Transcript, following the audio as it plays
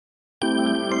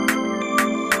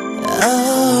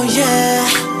Oh yeah,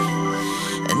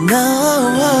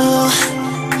 no,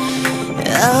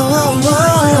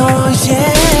 oh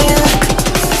yeah.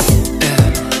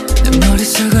 내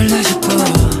머릿속을 내집어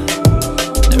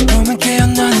널 보면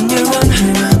깨어나는 You're one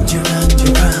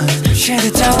Share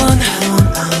it I want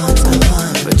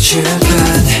But you're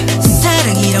good.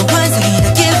 사랑이란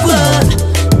환상이라 give up.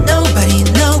 Nobody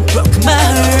no broke my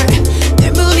heart. 내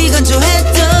몸이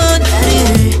건조했던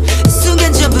나를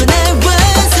순간 전부 날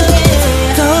완성해.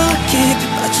 더 깊이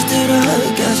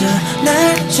빠져들어가자.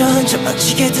 날 점점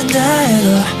망치게 된다 해도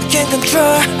I can't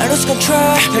control, I lose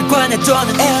control. 혈관에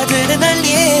도는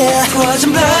adrenaline.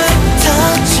 거짓말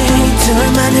touching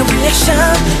둘만의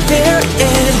reaction. Feel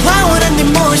it, 화원한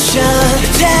emotion.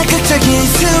 자극적인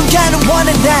순간을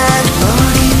원해 난.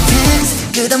 More intense,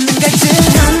 끝없는 갈증.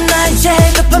 넌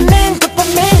나의 dopamine,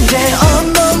 dopamine. 내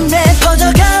온몸에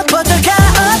퍼져가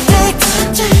addict,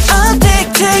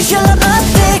 addict to your love,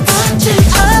 addict,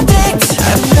 addict.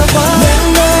 넌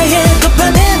나의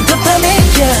dopamine, dopamine.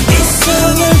 Yeah. 이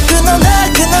숨을 끊어놔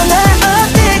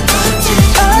addict,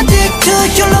 addict to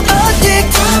your love,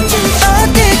 addict,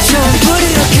 addict. 전부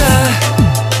잃어가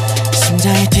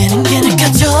심장이 뛰는 게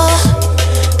느껴져.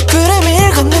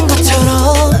 구름을 걷는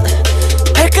것처럼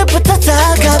발끝부터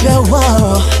다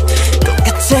가벼워.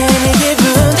 똑같아 내 기분.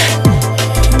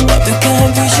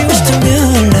 완벽한 visual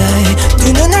stimuli.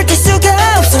 두 눈을 뗄 수가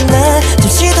없어 나.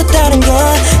 잠시도 다른 건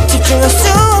집중할 수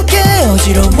없게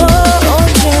어지러워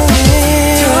온종일.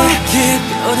 더 깊이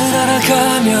너를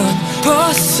알아가면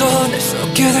벗어날 수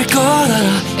없게 될 걸 알아.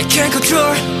 I can't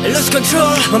control, I lose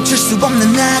control. 멈출 수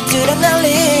없는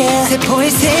adrenaline. 세포에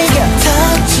새겨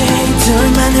touching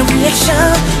둘만의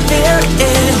reaction. Feel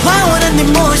it, 화원한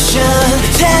emotion.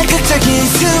 자극적인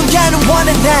순간을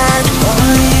원해 난.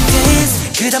 Only this,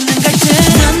 끝없는 갈증.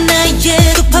 넌 나의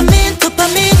dopamine,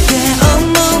 dopamine. 내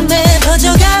온몸에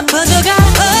퍼져가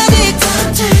addict,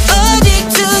 addict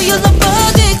to your love,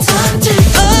 addict,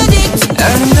 addict.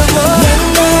 아름다워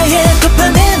넌 나의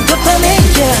dopamine, dopamine.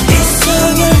 Yeah. 이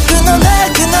숨을 끊어놔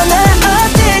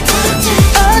addict,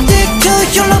 addict to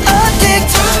your love,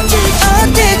 addict,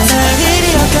 addict. 날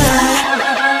이리어가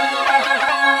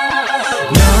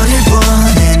너를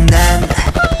원해 난.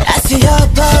 I see you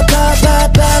up all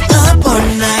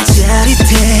night.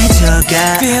 짜릿해져가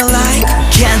Feel like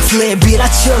can't sleep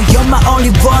이라쳐 You're my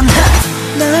only one.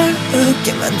 날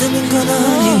웃게 만드는 건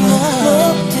OnlyOne.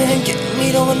 모든 게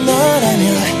미로운 너라면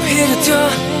필요 더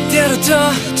때로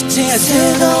더 주체할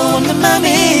수도 없는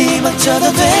맘이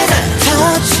멈춰도 돼.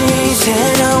 touching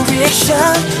새로운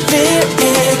reaction. Feel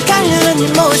it, 강렬한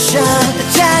emotion.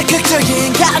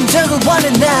 자극적인 감정을 원해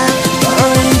난.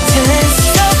 More intense,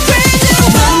 so crazy.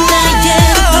 넌 나의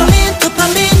dopamine,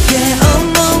 dopamine. 내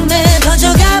온몸에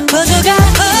퍼져가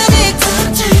addict,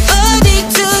 addict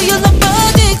to your love,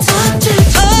 addict,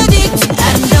 addict.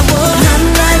 아름다워 넌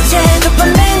나의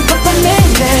dopamine,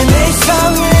 dopamine. 내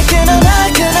내성을 끊어놔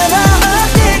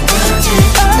addict,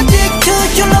 addict to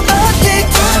your love,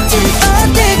 addict,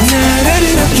 addict. 나를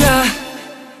잃어가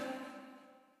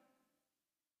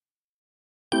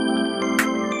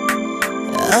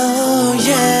Oh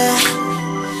yeah,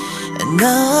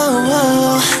 no,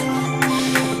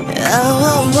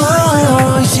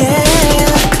 oh yeah.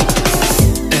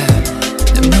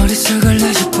 내 머릿속을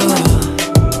내집어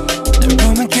널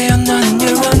보면 깨어나는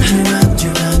You're one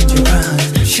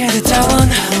Share it I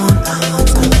want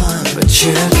But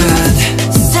you're good.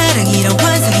 사랑이란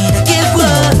환상이라 give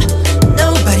up.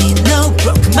 Nobody no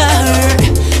broke my heart.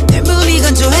 내 몸이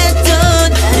건조했던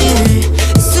나를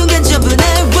순간 전부 날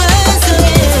완성해.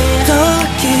 더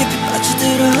깊이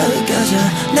빠져들어가자.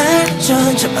 날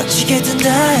점점 망치게 된다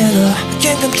해도 I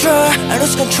can't control, I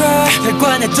lose control.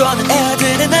 혈관에 도는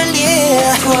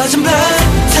adrenaline. 거짓말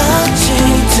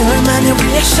touching 둘만의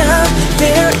reaction.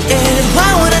 Feel it,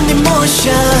 화원한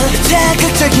emotion.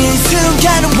 자극적인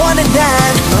순간을 원해 난.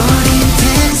 More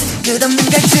intense, 끝없는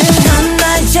갈증. 넌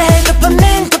나의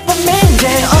dopamine, dopamine. 내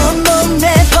온몸에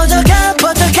퍼져가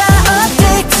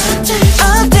addict,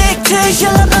 addict to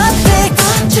your love, addict,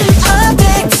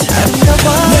 addict. 아름다워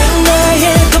넌 나의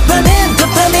dopamine,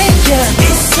 dopamine. Yeah.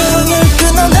 이 숨을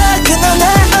끊어놔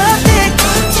addict,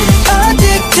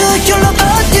 addict to your love,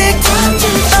 addict,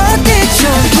 addict.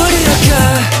 전부 잃어가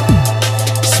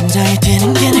심장이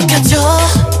뛰는 게 느껴져.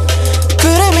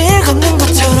 구름을 걷는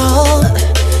것처럼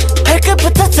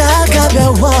발끝부터 다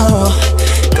가벼워.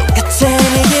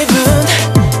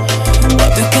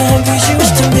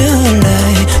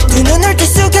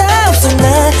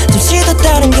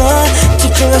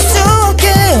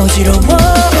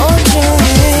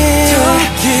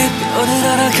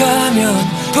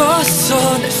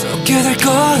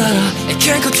 알아 I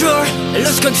can't control, I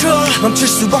lose control 멈출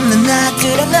수 없는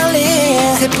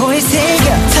아드레날린 세포에 새겨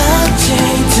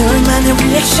터진 둘만의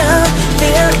리액션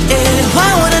Feel it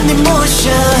화원한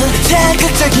emotion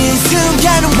자극적인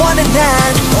순간을 원해 난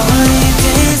Only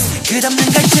this 끝없는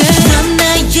갈증 넌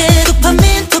나의 도파민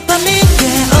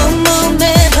yeah 온몸에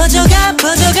퍼져가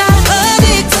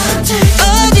Addict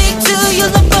to your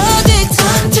love Addict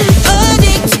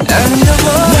아름다워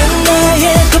넌 나의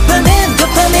도파민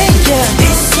yeah 이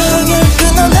숨을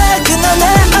끊어놔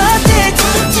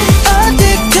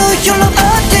Addict to your love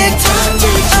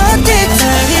Addict 날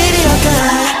이리어가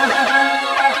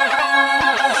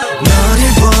너를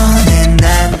원해 난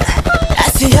I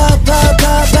see you pop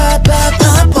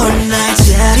all night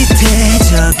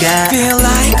짜릿해져가 Feel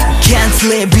like Can't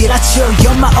sleep 비라쳐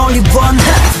You're my only one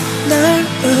날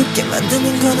웃게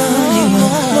만드는 건 OnlyOne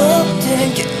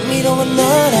모든 게 미로운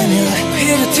너라면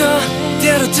필요 더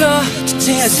때로 더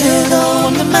주체할 수도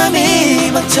없는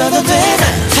맘이 멈춰도 돼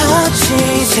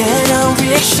터치 새로운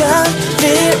리액션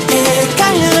Feel it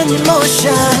강렬한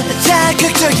emotion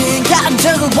자극적인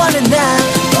감정을 원해 난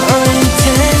More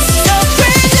intense So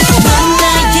crazy 넌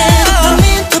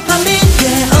나의 도파민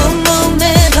yeah 온몸에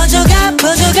퍼져가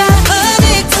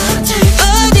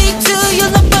Addict to your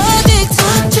love Addict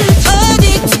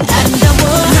아름다워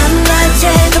넌 나의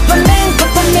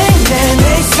도파민 내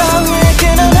이성을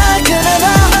끊어놔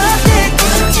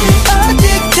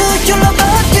Addict to your love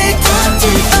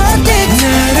Addict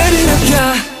나를 이렇게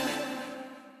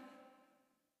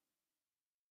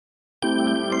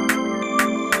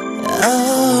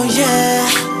Oh yeah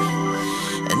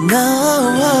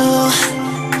No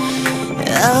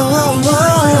Oh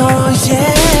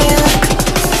yeah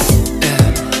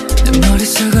내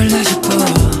머릿속을 내셔봐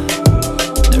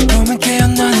널 보면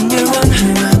깨어나는 You're on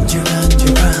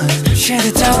Share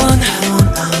it I want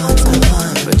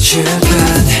But you're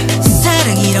good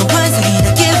사랑이란 환상이라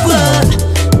give up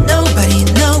Nobody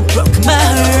know broke my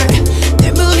heart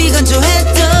내 몸이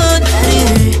건조했던 나를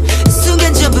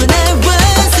순간 전부 날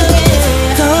완성해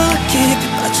더 깊이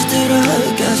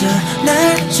빠져들어가자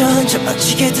날 점점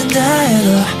막히게 된다 해도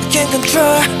I can't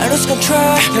control, I lose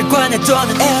control 혈관에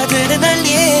도는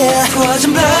아드레날린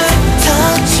구워진 blood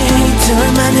터진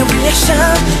둘만의 리액션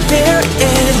Feel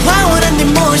it 화원한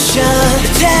emotion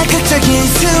자극적인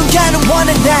순간을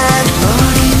원해 난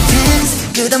More intense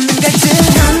끝없는 갈증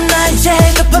넌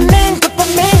나의 도파민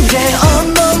yeah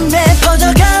온몸에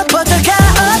퍼져가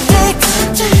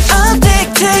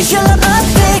Addict to your love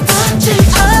Addict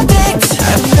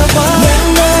아름다워 넌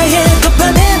나의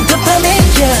도파민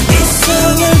yeah 이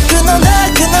숨을 끊어놔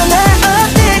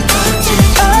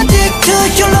Addict to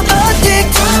your love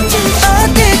Addict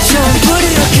전부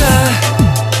이렇게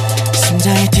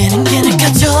심장이 뛰는 게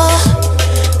느껴져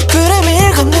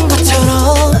구름을 걷는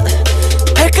것처럼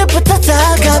발끝부터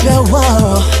다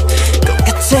가벼워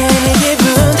똑같아 이 기분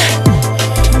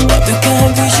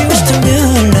완벽한 visual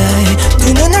stimuli 두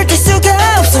눈을 뗄 수가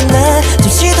없어 난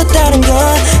잠시도 다른 건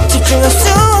집중할 수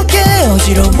없게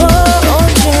어지러워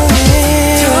온종일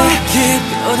더 깊이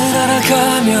너를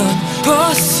알아가면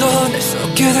벗어날 수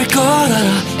없게 될 걸 알아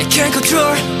I can't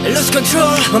control, I lose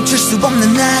control 멈출 수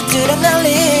없는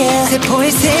아드레날린 세포에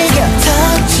새겨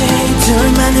터진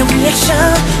둘만의 리액션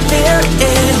Feel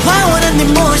it 화원한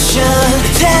emotion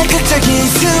자극적인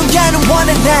순간을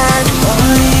원해 난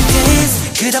Only this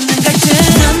끝없는 갈증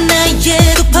넌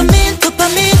나의 도파민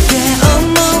yeah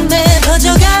온몸에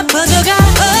퍼져가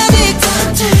Addict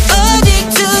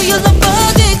to your love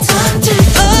Addict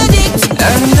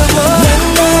아름다워 넌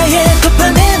나의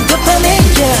도파민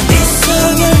yeah 이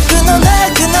숨을 끊어놔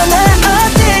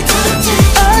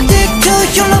Addict to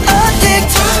your love Addict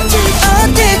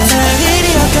날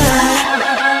이리어가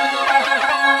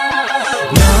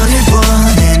너를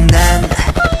원해 난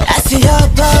I see you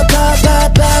pop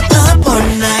all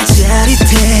night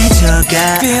짜릿해져가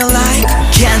Feel like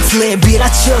Can't sleep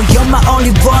비라쳐 You're my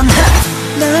only one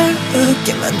날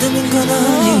웃게 만드는 건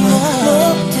OnlyOne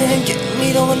모든 게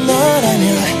미로운 너라면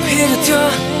필요 더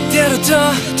때로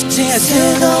더 주체할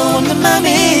수도 없는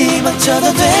맘이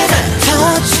멈춰도 돼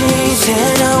터치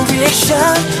새로운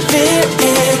리액션 Feel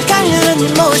it 강렬한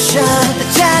emotion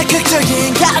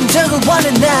자극적인 감정을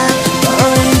원해 난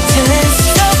More intense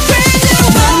So crazy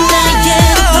넌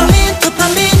나의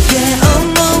도파민 yeah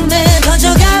온몸에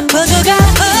퍼져가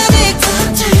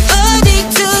Addict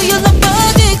to your love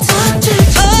Addict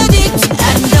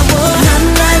아름다워 넌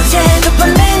나의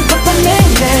도파민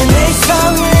yeah 내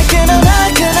이성을 끊어놔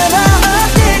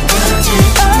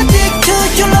Addict to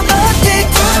your love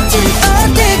Addict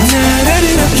나를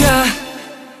이렇게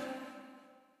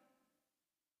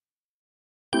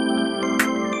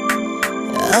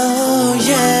Oh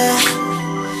yeah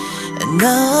No,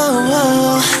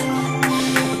 oh,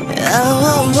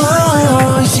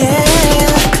 yeah.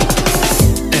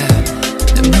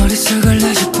 내 머릿속을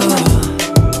내집어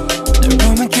널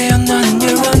보면 깨어나는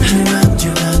You're one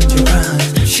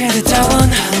Share the town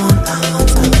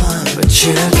But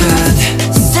you're good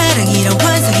사랑이란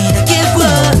환상이라 give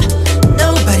up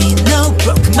Nobody know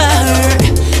broke my heart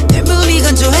내 몸이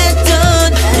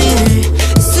건조했던 나를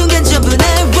순간 전부 날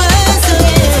완성해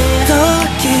더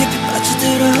깊이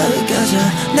빠져들어가자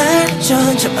날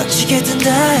점점 막히게 든다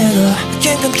해도 I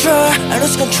can't control, I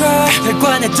lose control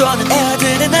혈관에 도는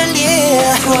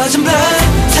adrenaline 거짓 말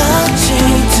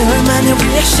touching 둘만의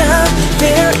reaction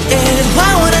Feel it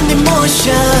화원한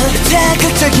emotion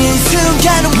자극적인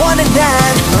순간을 원해 난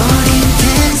어린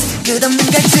dance 끝없는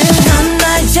갈증 넌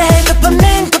나의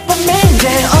dopamine dopamine 내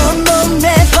온몸에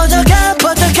퍼져가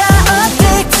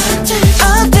addict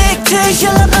addict to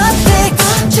your love addict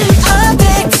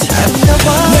addict 아름다워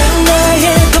넌 나의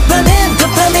dopamine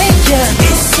dopamine yeah. 이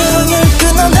숨을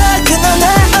끊어놔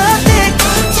addict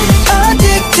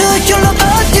addict to your love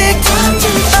addict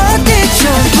addict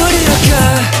불이 가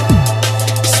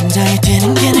심장이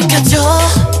뛰는 게 느껴져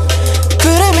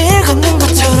구름을 걷는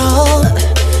것처럼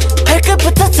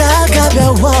발끝부터 다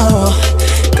가벼워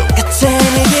똑같아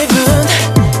내 기분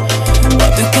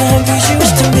완벽한 vision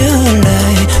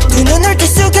stimulate 두 눈을 뗄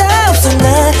수가 없어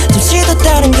난 잠시도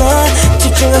다른 것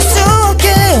집중할 수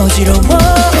없게 어지러워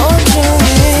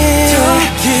온종일 더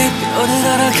깊이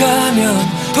오르날아가면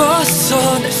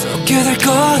벗어날 수 없게 될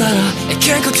걸 알아 I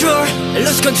can't control, I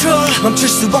lose control 멈출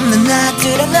수 없는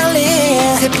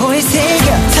adrenaline 세포에 새겨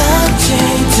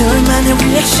touching 둘만의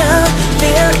reaction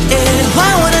Feel it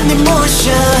화원한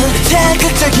emotion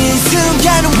자극적인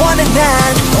순간을 원해 난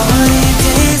Only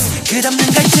this 끝없는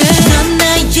갈증 넌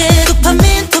나의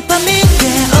dopamine dopamine 내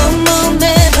온몸에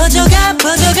퍼져가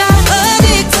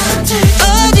addict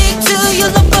addict to your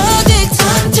love addict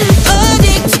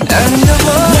addict 아름다워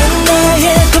넌 나의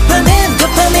dopamine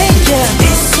dopamine yeah. 이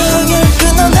숨을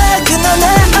끊어놔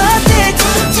addict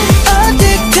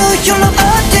addict to your love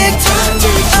addict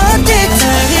addict 날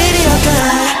이리어가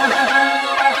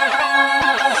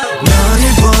너를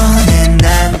원해 난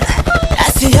I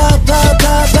see you pop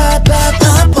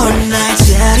up all night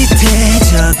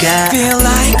짜릿해져가 Feel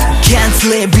like Can't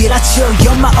sleep 비라쳐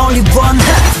You're my only one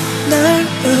날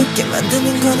웃게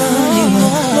만드는 건 OnlyOne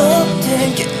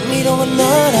모든 게 미로운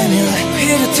너라면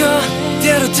필요 더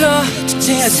때로 더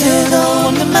주체할 수도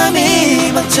없는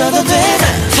맘이 멈춰도 돼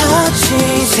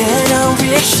touching 새로운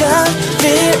reaction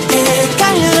Feel it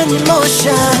깔려는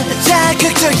emotion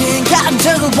자극적인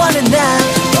감정을 원해 난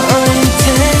More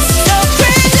intense So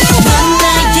crazy 넌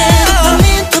나의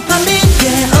dopamine dopamine 내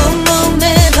온몸에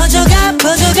퍼져가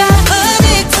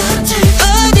addict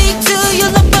addict to your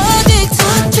love addict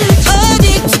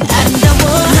addict 아름다워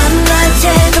넌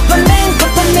나의 dopamine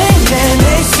dopamine 내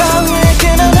성을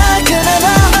끊어놔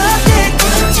addict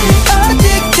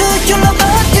addict to your love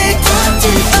addict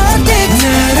addict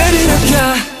나를 일으켜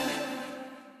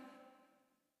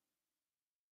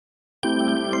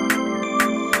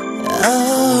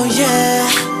Oh yeah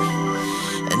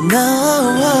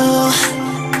No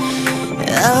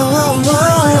Oh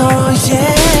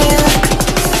yeah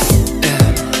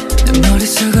내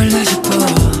머릿속을 내집어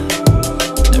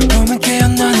널 보면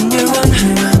깨어나는 You're one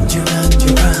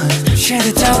Share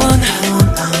the town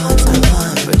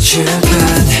But you're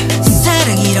good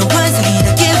사랑이란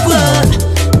환상이라 give up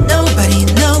Nobody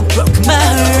know broke my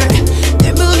heart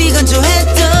내 몸이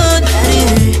건조했던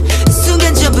나를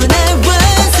순간 전부 날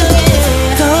완성해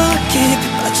더 깊이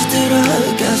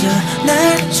빠져들어가자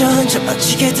날 점점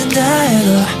막히게 든다 해도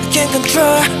I can't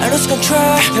control, I lose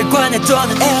control 혈관에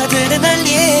도는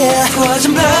adrenaline 거짓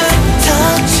말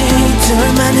touching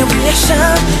둘만의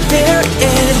reaction Feel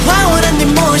it 화원한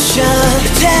emotion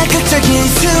자극적인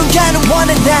순간을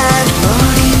원해 난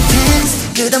어린 dance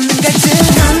끝없는 갈증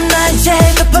넌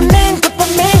나의 dopamine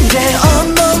dopamine 내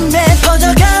온몸에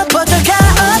퍼져가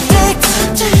addict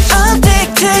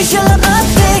addict to your love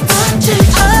addict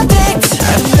addict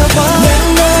아름다워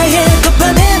넌 나의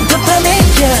dopamine dopamine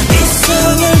yeah. 이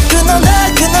숨을 끊어놔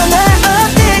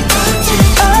addict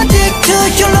addict to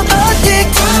your love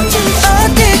addict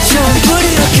addict 불이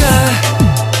가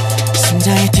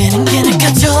심장이 뛰는 게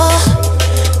느껴져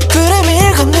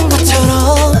구름을 걷는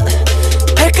것처럼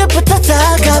발끝부터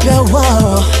다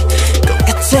가벼워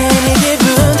똑같아 내 기분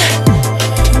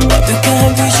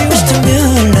완벽한 vision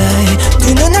stimulate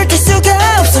두 눈을 뗄 수가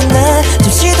없어 난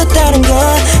잠시도 다른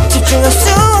것 집중할 수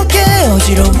없게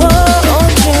어지러워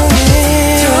온종일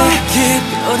더 깊이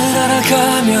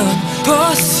오르날아가면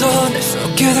벗어날 수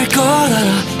없게 될 걸 알아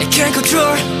I can't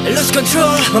control, I lose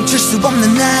control 멈출 수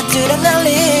없는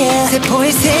adrenaline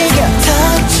세포에 새겨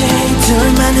터치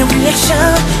둘만의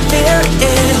리액션 Feel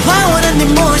it 화원한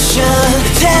emotion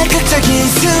자극적인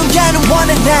순간을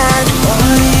원해 난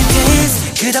All it is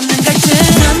끝없는 갈증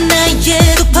넌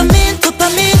나의 도파민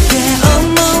내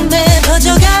온몸에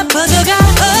퍼져가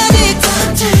Addict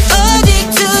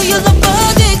to your love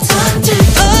Addict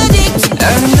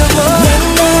아름다워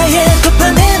넌 나의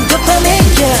도파민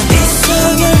yeah. 이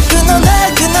숨을 끊어놔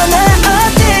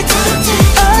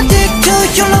Addict to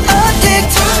your love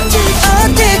Addict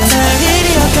날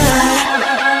이리어가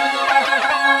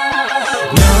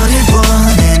너를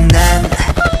원해 난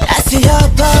I see you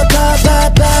up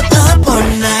all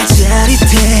night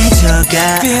짜릿해져가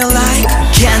Feel like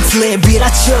Can't sleep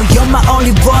비라쳐 You're my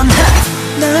only one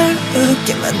날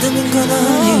웃게 만드는 건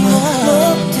OnlyOne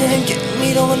모든 게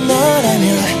미로운 너라면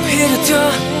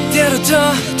필요져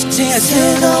때려져 주체할 수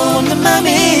없는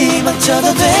맘이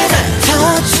망쳐도 돼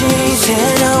터치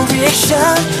새로운 리액션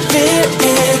Feel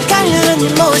it 깔르는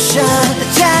emotion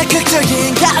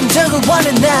자극적인 감정을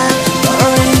원해 난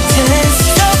More intense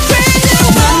So crazy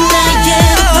넌 나의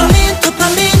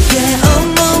도파민 yeah.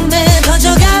 온몸에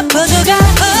퍼져가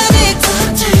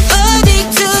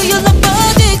Addict to your love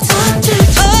Addict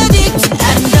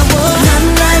아름다워 넌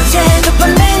나의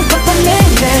도파민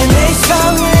내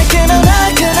성을 끊어놔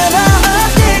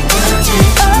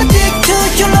Addict to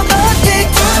your love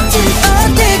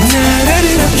Addict 나를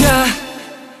이렇게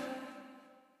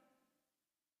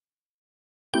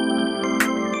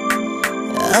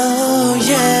Oh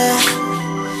yeah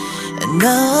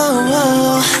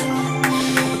No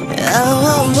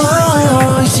Oh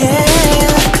yeah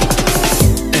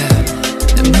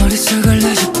내 머릿속을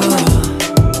내짚어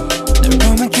널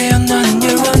보면 깨어나는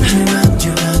You're one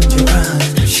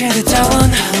Share the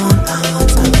town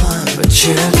But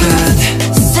you got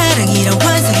사랑이란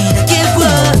환상이라 give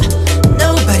up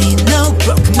Nobody no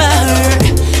broke my heart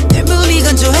내 몸이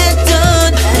건조했던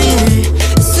나를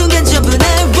순간 전부 날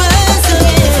완성해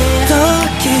더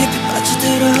깊이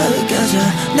빠져들어가자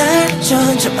날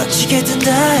점점 맞추게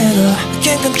된다 해도 I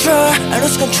can't control I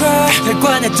lose control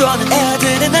혈관에 도는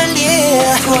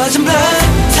adrenaline 도와준 blind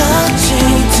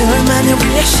touching 둘만의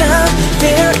reaction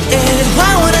Feel it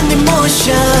화원한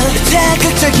emotion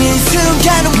자극적인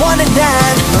순간을 원해 난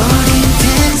More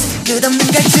intense 끝없는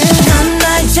갈증 넌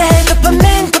나의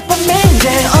도파민 내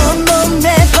온몸에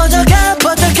퍼져가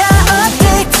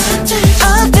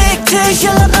Addict to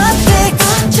your love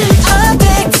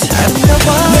Addict 아름다워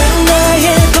넌 나의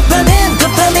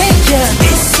도파민 yeah. 이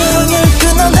숨을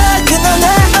끊어놔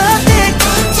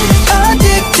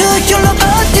Addict to your love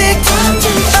Addict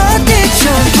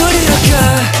전부 이렇게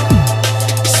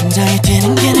심장이 뛰는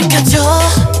게 느껴져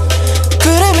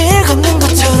구름을 걷는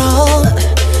것처럼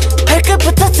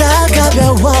발끝부터 다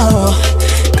가벼워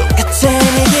똑같아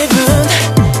이 기분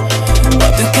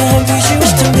완벽한 visual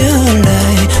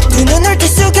stimuli 두 눈을 뗄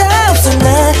수가 없어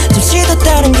나 잠시도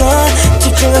다른 건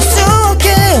집중할 수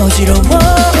없게 어지러워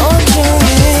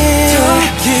온종일 더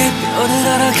깊이 너를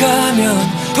알아가면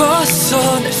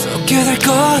벗어날 수 없게 될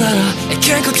걸 알아 I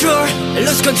can't control, I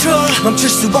lose control 멈출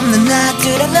수 없는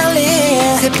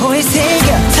adrenaline 세포에 새겨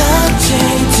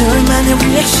touching 둘만의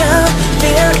reaction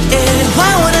Feel it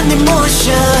화원한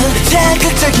emotion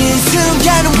자극적인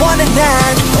순간을 원해 난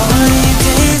All it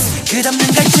is 끝없는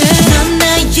갈증 넌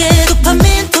나의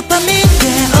도파민 내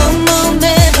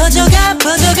온몸에 퍼져가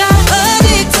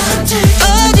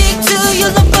Addict to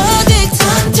your love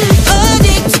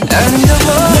Addict 아름다워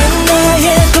넌 나의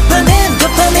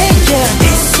도파민 yeah. 이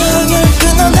숨을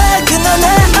끊어놔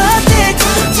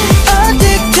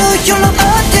Addict to your love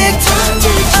Addict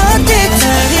날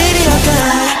이리어가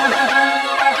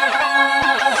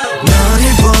너를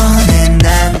원해 난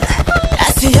I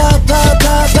see you up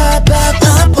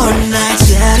all night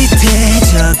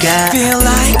짜릿해져가 Feel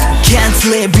like Can't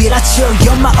sleep 비라쳐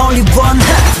You're my only one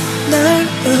날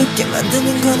웃게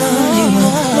만드는 건 OnlyOne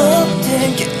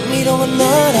모든 게 미로운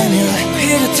너라면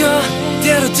필요져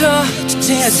때려져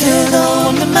주체할 수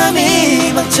없는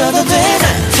맘이 망쳐도 돼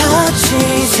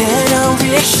터치 새로운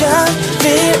리액션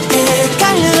Feel it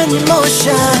깔르는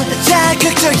emotion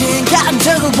자극적인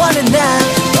감정을 원해 난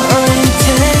More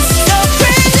intense So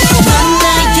crazy 넌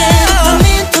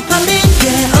나의 도파민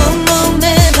yeah. 온몸에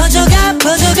퍼져가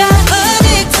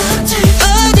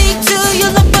Addict to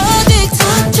your love Addict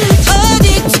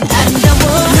아름다워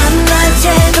넌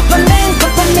나의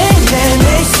도파민 내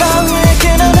성을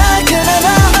끊어놔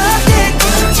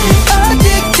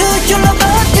Addict to your love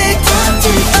Addict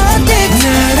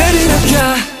나를 이렇게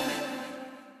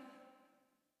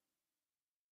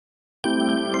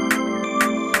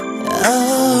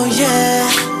Oh yeah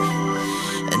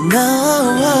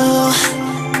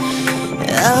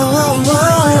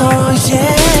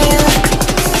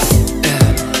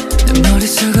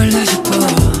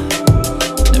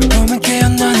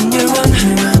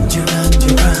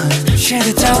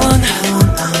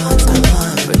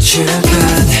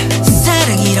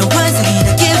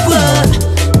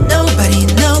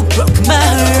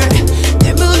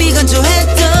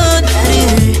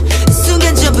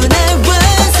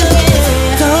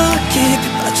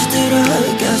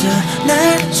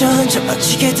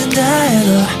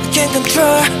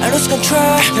control, I lose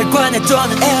control. 혈관에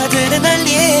도는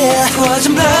adrenaline.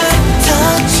 부어진 blood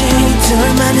touching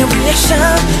둘만의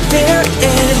reaction feel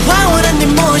it 화원한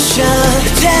emotion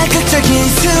자극적인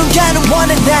순간을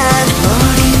원해 난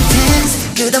more intense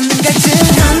끝없는 갈증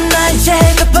넌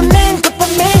나의 dopamine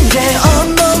dopamine 내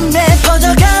온몸에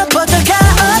퍼져가 퍼져가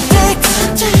addict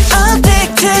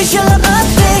addict to your love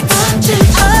addict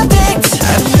addict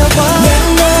아름다워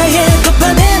넌 나의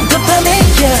dopamine dopamine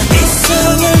yeah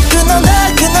이승을 끊어놔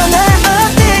끊어놔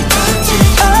addict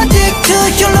addict to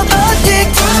your love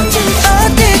addict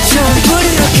addict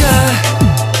뿌리로 가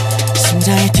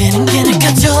심장이 뛰는 게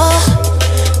느껴져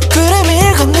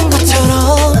구름을 걷는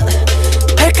것처럼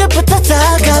발끝부터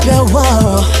다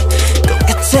가벼워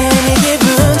똑같은 이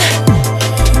기분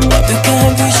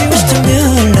완벽한 vision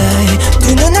stimulate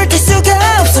두 눈을 뗄 수가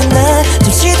없어 난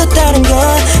잠시도 다른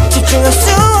건 집중할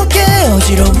수 없게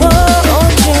어지러워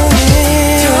온종일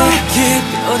더 깊이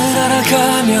어느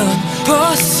날아가면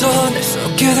벗어날 수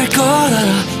없게 될 걸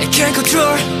알아 I can't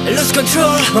control, I lose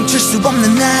control. 멈출 수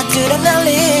없는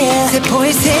adrenaline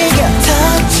세포에 새겨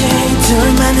touching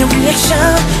둘만의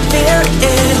reaction feel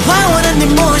it 화원한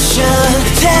emotion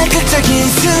자극적인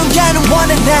순간을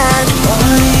원해 난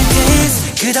all it is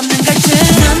끝없는 갈증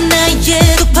넌 나의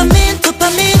dopamine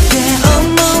dopamine 내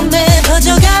온몸에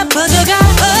퍼져가 퍼져가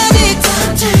addict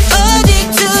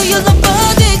addict to your love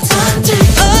addict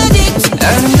addict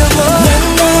아름다워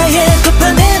넌 나의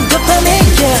dopamine dopamine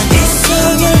yeah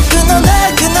이승을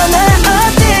끊어놔 끊어놔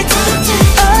addict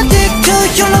addict to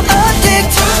your love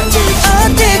addict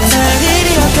addict 날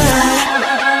이리어가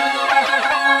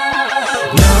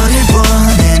너를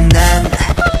원해 난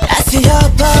I see you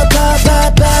pop pop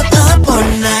pop pop up all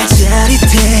night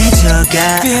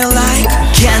짜릿해져가 Feel like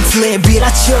can't sleep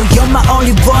이라쳐 you're my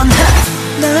only one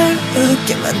날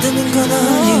웃게 만드는 건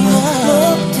OnlyOne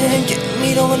모든 게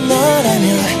미로운 너라면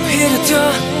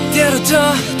이렇다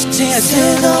때렸다 주체할 수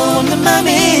없는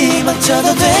맘이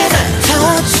멈춰도 돼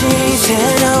touching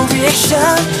새로운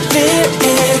reaction feel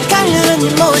it 깔려는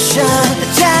emotion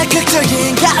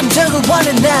자극적인 감정을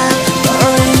원해 난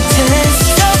more intense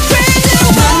so crazy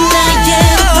넌 나의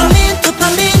dopamine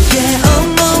dopamine yeah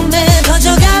온몸에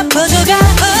퍼져가 퍼져가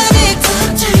addict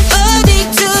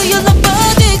addict to your love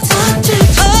addict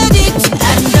addict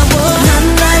아름다워 넌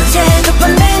나의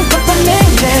dopamine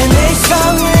dopamine 내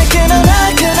성을 끊어놔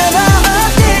끊어놔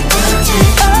addict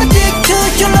addict to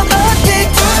your love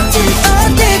addict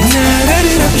addict 나를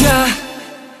이렇게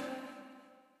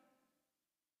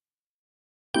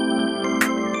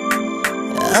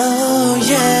oh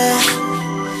yeah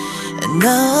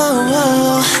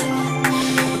no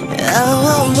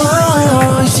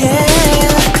oh yeah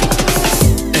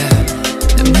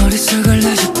내 머릿속을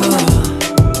나짚어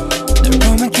널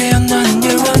보면 깨어나는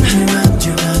you're one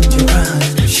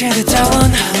Share the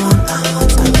down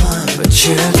But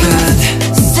you're good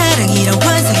사랑이란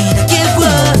환상이란 give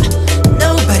up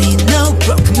Nobody no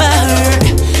broke my heart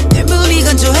내 몸이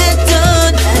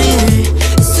건조했던 나를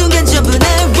순간 전부 날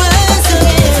완성해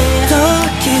더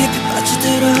깊이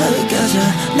빠져들어가자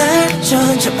날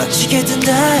점점 빠지게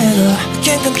된다 해도 I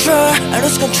can't control, I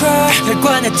lose control.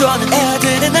 혈관에 도는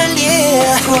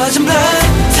adrenaline 부어진 blood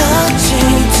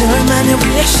touching 둘만의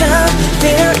reaction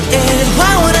feel it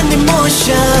화원한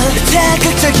emotion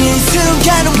자극적인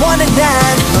순간을 원해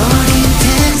난 more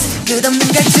intense 끝없는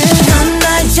갈증 넌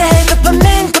나의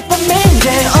dopamine dopamine 내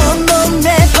온몸에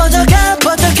퍼져가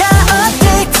퍼져가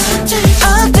addict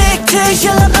addict to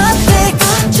your love addict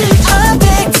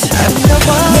addict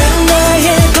아름다워 넌 나의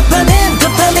dopamine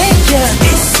dopamine yeah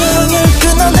이승을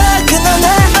끊어놔 끊어놔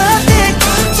addict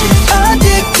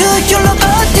addict to your love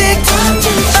addict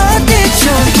addict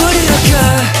뿌리로 가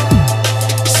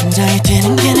심장이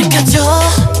뛰는 게 느껴져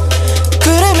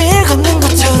구름을 걷는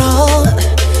것처럼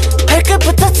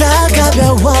발끝부터 다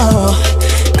가벼워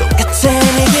똑같은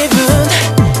이 기분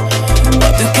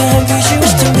완벽한 vision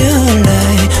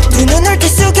stimulate 두 눈을 뗄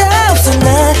수가 없어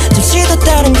난 잠시도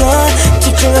다른 건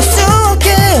집중할 수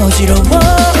없게 어지러워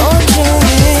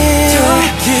온종일 더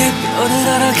깊이 어느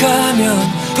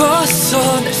날아가면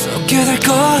벗어날 수 없게 될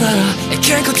걸 알아 I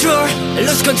can't control, I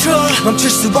lose control. 멈출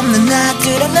수 없는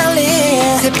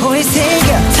adrenaline 세포에 새겨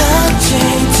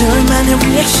touching 둘만의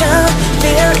reaction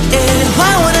feel it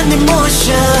화원한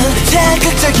emotion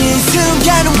자극적인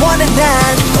순간을 원해 난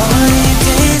all it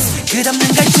is 끝없는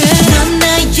갈증 넌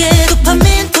나의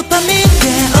dopamine dopamine 내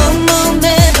온몸에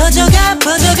퍼져가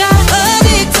퍼져가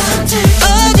addict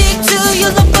addict to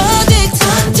your love addict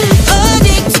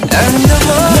addict 아름다워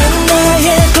넌 나의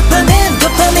dopamine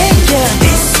dopamine yeah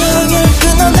이승을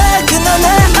끊어놔 끊어놔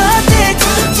addict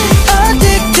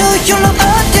addict to your love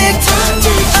addict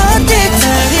addict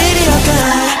날 이리어가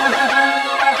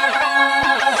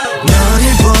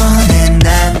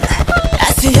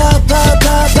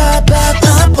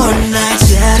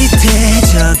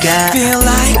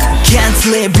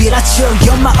sleep이라죠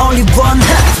You're my only one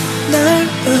날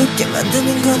웃게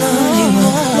만드는 건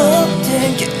OnlyOne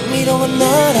모든 게 미로운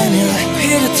너라면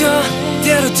필요도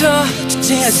때로도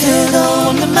주체할 수도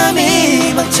없는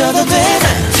맘이 망쳐도 돼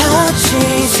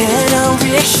터치 새로운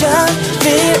리액션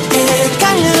Feel it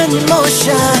깔려는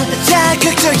emotion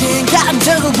자극적인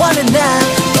감정을 원해 난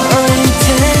More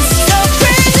intense So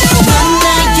crazy 넌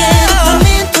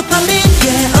나의 dopamine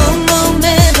yeah 온몸에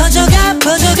퍼져가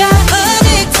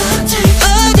Addict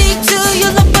Addict to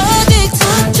your love Addict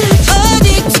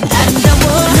Addict 아름다워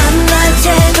넌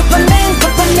나의 dopamine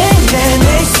내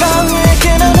성을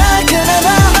끊어라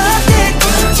Addict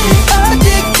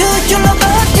Addict to your love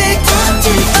Addict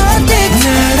Addict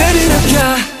나를 일으켜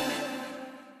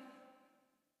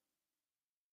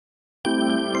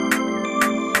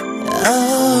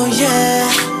Oh yeah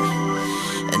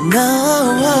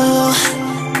No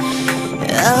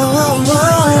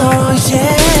Oh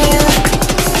yeah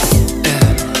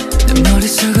내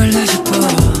머릿속을 내집어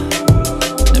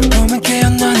널 보면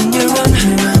깨어나는 You're one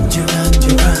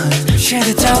Share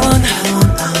the down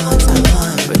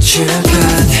But you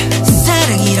got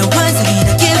사랑이란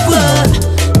환상이라 give up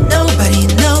Nobody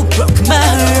no broke my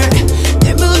heart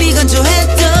내 몸이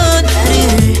건조했던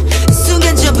나를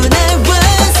순간 전부 날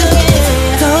완성해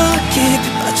더 깊이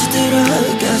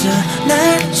빠져들어가자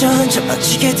날 점점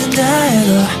빠지게 된다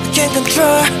해도 I can't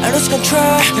control, I lose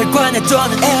control 혈관에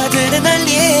도는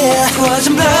adrenaline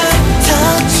부어진 blood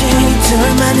touching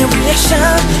둘만의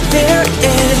reaction Feel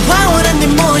it 황홀한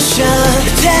emotion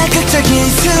자극적인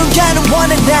순간을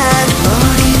원해 난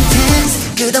More intense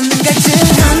끝없는 갈증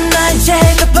넌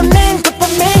나의 dopamine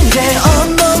내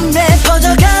온몸에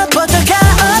퍼져가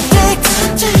Addict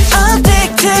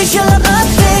Addict to your love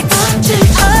Addict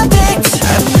Addict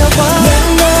아름다워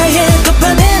넌 나의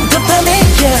dopamine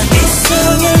yeah. 이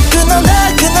숨을 끊어놔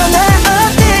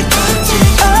Addict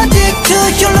Addict to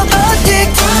your love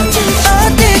Addict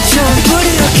Addict 전부리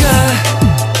가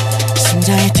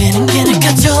심장이 뛰는 게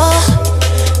느껴져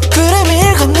구름을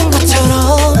걷는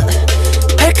것처럼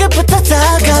발끝부터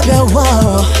다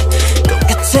가벼워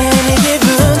똑같은 이 기분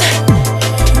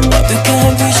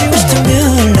완벽한 vision to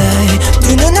moonlight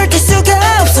두 눈을 뗄 수가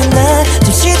없어 난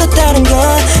잠시도 다른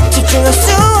건 집중할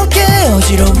수 없게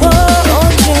어지러워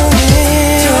온종일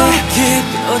더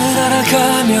깊이 너를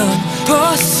알아가면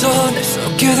벗어날 수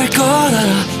없게 될 걸 알아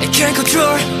I can't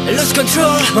control, I lose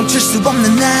control 멈출 수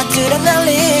없는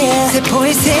아드레날린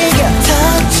세포에 새겨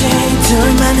touching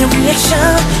둘만의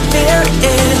reaction Feel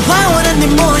it 황홀한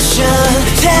emotion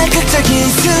자극적인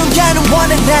순간을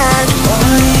원해 난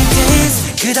All this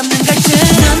끝없는 갈증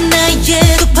넌 나의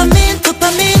dopamine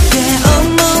내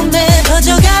온몸에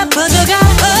퍼져가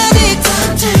Addict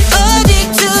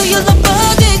Addict to your love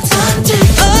Addict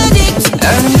Addict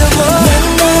아름다워 넌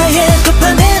나의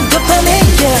dopamine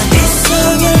yeah. 이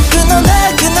숨을 끊어놔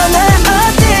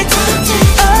Addict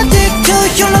Addict to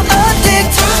your love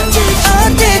Addict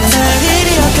Addict 날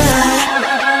이리어가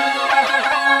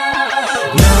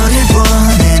너를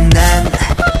원해 난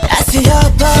I see you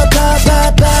pop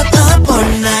all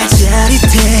night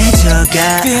짜릿해져가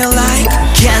Feel like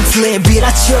Can't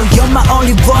sleep이라죠 You're my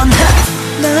only one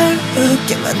날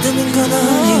웃게 만드는 건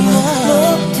OnlyOne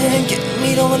모든 게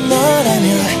미로운 너라면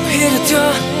필요도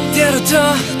때로도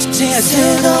주체할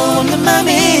수도 없는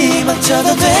맘이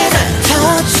망쳐도 돼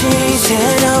터치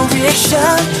새로운 리액션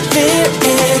Feel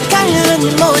it 깔려는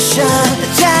emotion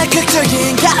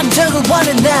자극적인 감정을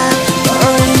원해 난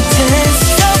More intense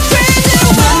So crazy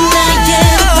넌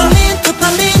나의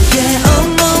dopamine yeah.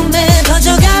 온몸에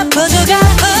퍼져가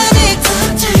Addict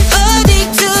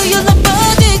Addict to your love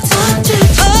Addict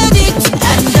Addict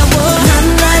아름다워 넌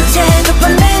나의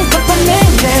dopamine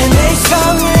내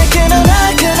성을 끊어라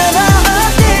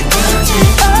Addict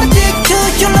Addict to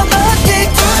your love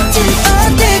Addict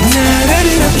Addict 나를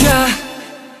일으켜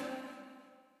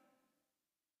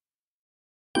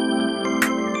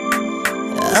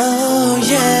Oh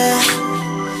yeah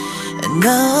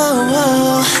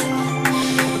No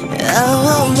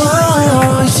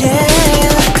Oh yeah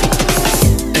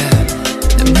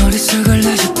내 머릿속을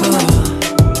내집어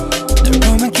널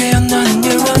보면 깨어나는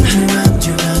You're one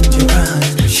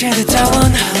Share the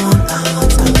down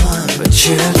But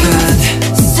you got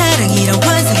사랑이란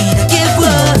환상이라 give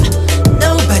up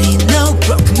Nobody no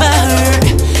broke my heart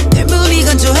내 몸이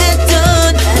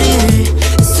건조했던 나를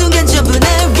순간 전부 날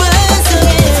완성해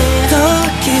더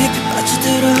깊이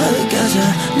빠져들어가자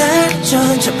날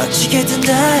점점 빠지게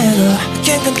된다 해도 I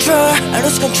can't control, I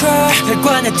lose control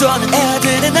혈관에 도는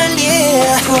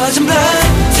adrenaline 부어진 blood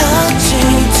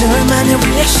touching 둘만의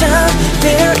reaction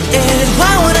Feel it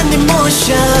황홀한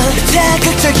emotion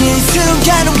자극적인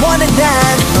순간을 원해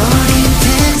난 More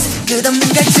intense 끝없는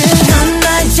갈증 넌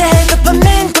나의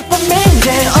dopamine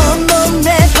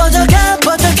온몸에 퍼져가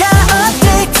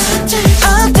Addict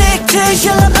Addict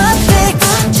Your love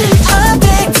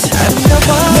Addict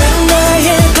넌 나의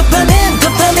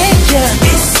dopamine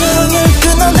이성을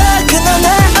끊어놔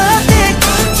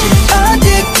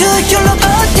Addict to your love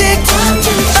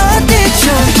Addict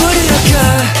전부리로 가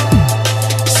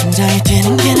심장이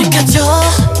뛰는 게 느껴져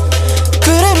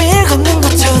구름을 걷는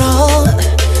것처럼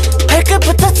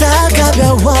발끝부터 다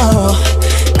가벼워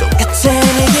똑같은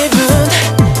이 기분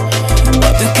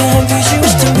어떡한 비주고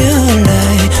싶은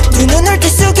moonlight 두 눈을 뗄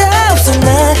수가 없어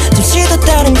난 잠시도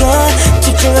다른 건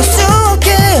집중할 수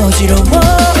없게 어지러워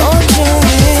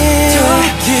온종일 더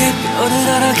깊이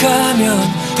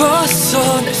알아가면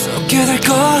벗어날 수 없게 될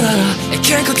걸 알아 I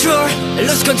can't control, I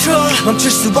lose control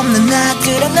멈출 수 없는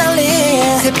나들은 난리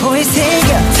세포에 새겨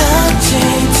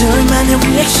터진 둘만의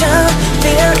리액션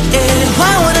Feel it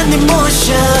화원한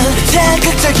emotion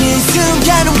자극적인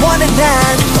순간을 원해 난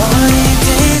All it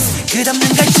is 끝없는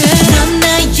갈증 넌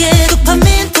나의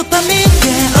dopamine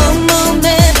yeah 온몸에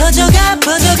퍼져가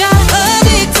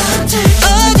Addict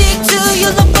Addict to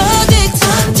your love Addict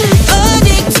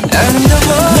아름다워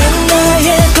넌 나의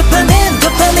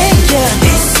dopamine yeah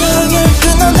이성을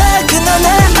끊어놔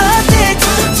Addict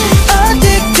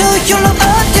Addict to your love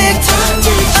Addict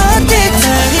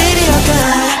날 이리어가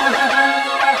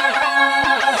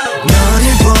너를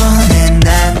원해 난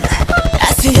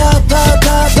I see you pop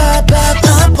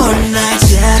all night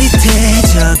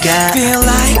짜릿해져가 Feel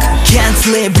like can't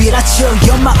sleep 이라쳐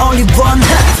You're my only one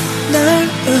날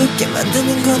웃게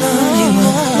만드는 건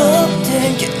OnlyOne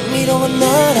모든 게 미로운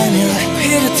너라면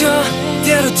위로 더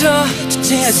뒤로 더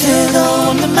주체할 수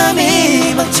없는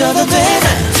맘이 멈춰도 돼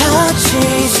터치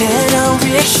새로운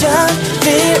리액션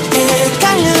Feel it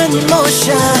깔르는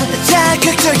emotion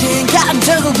자극적인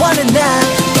감정을 원해 난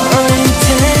More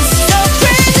intense So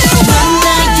crazy 넌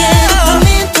나의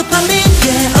dopamine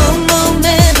yeah 온몸에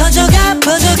퍼져가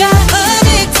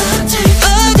Addict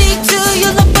Addict to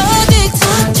your love Addict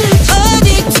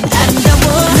아름다워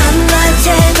넌 나의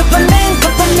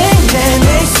dopamine 내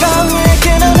성을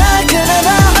끊어놔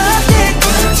Addict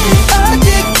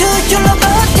Addict to your love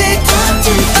Addict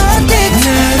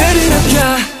나를 이렇게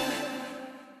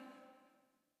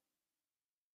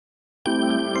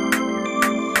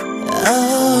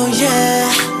Oh yeah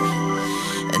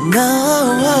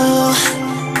No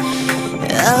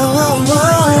Oh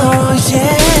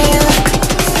yeah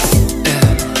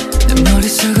내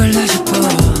머릿속을 내짚어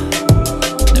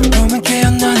널 보면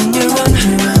깨어나는 You're one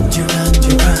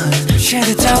Share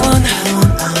the down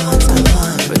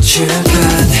But you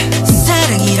got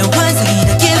사랑이란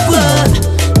환상이라 give up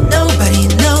Nobody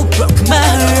no broke my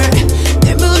heart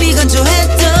내 몸이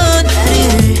건조했던 나를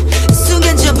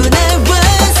순간 전부 날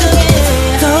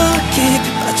완성해 더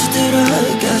깊이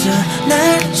빠져들어가자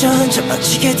날 점점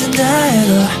빠지게 된다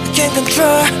해도 I can't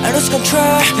control, I lose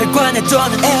control 혈관에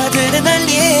도는 애들은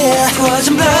난리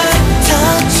구워진 발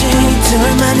터치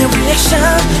둘만의 리액션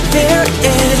Feel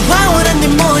it 화원한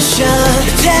emotion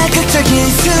자극적인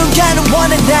순간을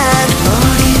원해 난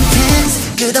All intense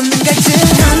끝없는 갈증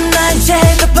넌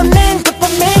나의 dopamine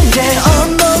yeah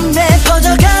온몸에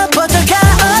퍼져가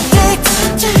Addict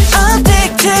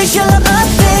Addict to your love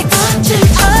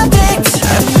Addict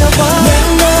아름다워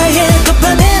넌 나의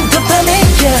dopamine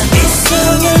yeah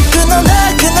이성을 끊어놔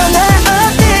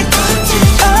Addict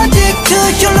Addict to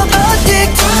your love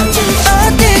Addict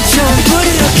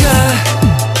전부리로 가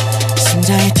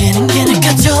심장이 뛰는 게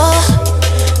느껴져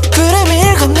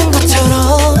구름을 걷는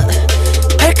것처럼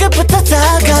발끝부터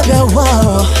다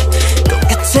가벼워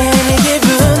똑같은 이 기분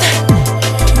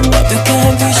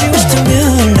어떡한 비주고 싶은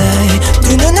moonlight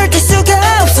두 눈을 뗄 수가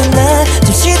없어 난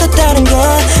잠시도 다른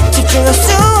건 집중할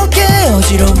수 없게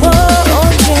어지러워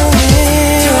온종일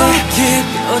더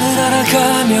깊이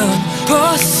알아가면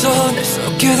벗어날 수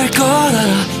없게 될 걸 알아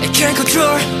I can't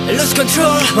control, I lose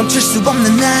control 멈출 수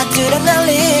없는 나들은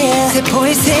난리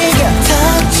세포에 새겨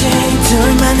터진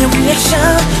둘만의 리액션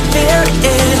Feel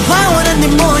it 화원한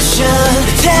emotion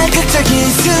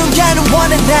자극적인 순간을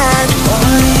원해 난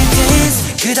All it is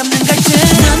끝없는 갈증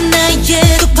넌 나의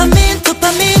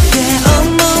dopamine yeah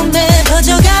온몸에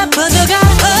퍼져가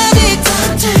Addict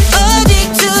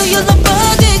Addict to your love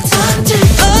Addict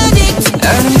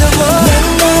아름다워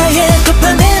넌 나의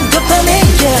dopamine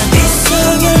yeah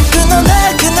이성을 끊어놔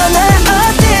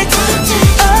Addict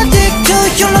Addict to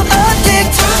your love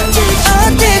Addict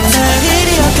날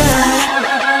이리어가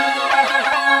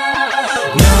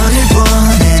너를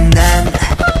원해 난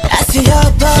I see you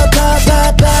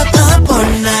pop all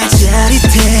night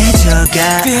짜릿해져가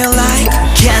Feel like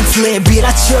can't sleep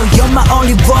이라쳐 You're my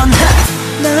only one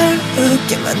날 웃게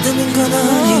웃게 만드는 건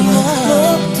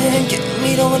OnlyOneOf 게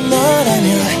흥미로운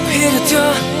너라면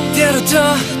이래도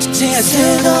때려도 주체할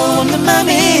수도 없는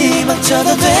맘이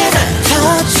멈춰도 돼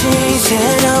터치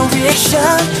새로운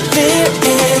리액션 Feel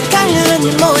it 깔려는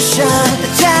이모션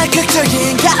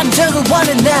자극적인 감정을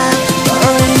원해 난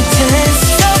More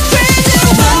intense So crazy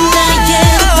넌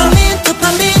나의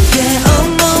도파민 yeah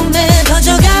온몸에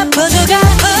퍼져가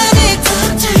Addict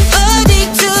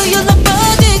Addict to your love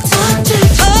Addict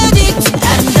Addict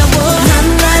아름다워 넌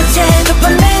나의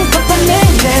도파민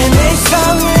내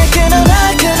성을 끊어라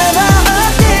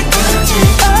Addict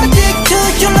Addict to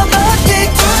your love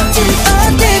Addict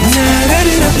Addict 나를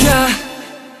일으켜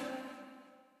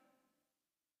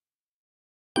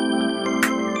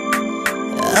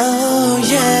Oh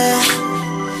yeah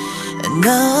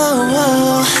No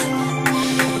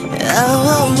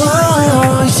Oh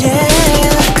yeah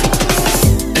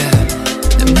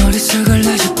내 머릿속을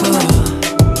내집어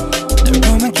널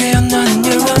보면 깨어나는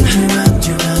You're one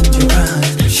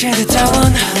Share it I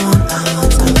want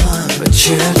But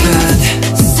you're good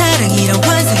사랑이란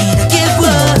환상이다 Give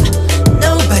up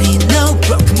Nobody no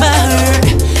broke my heart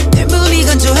날 몸이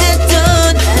건조했던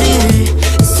나를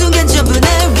순간 전부 날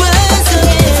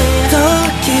완성해 더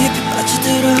깊이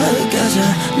빠져들어가자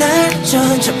날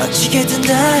점점 빠지게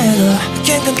된다 해도 I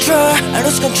can't control I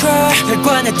lose control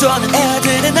혈관에 도는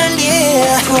애들은 난리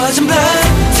부어진 밤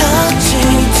터치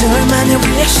둘만의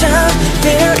리액션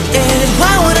Feel it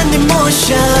화원한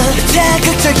emotion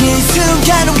자극적인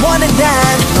순간을 원해 난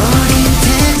More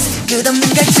intense 끝없는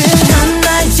갈증 넌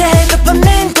나의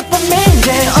도파민 내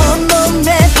온몸에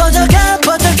퍼져가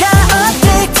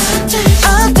Addict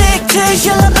Addict to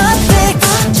your love Addict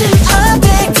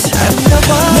Addict 아름다워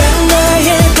넌 나의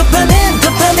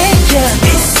도파민 yeah 이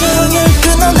숨을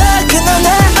끊어놔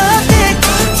Addict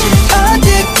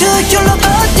Addict to your love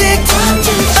Addict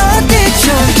Addict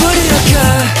전부를 일으켜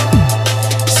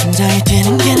심장이 뛰는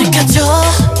게 느껴져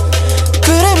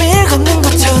구름을 걷는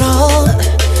것처럼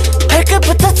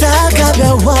발끝부터 다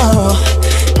가벼워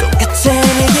똑같은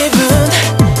이 기분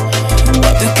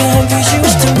어떡한 비주고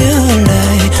싶은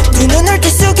moonlight 두 눈을 뗄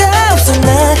수가 없어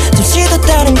난 잠시도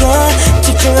다른 건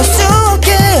집중할 수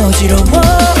없게 어지러워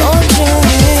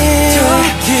온종일 더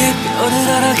깊이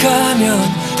오르나가면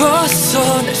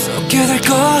벗어날 수 없게 될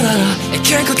걸 알아 I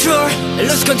can't control, I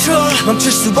lose control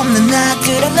멈출 수 없는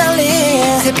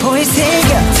아드레날린 세포에 새겨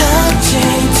터치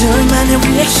둘만의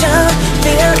리액션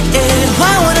Feel it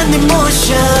화원한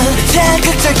emotion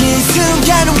자극적인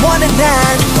순간을 원해 난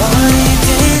All it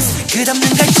is 끝없는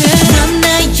갈증 넌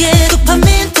나의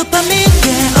도파민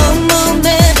yeah 온몸에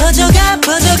퍼져가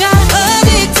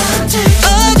Addict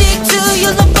Addict to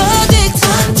your love Addict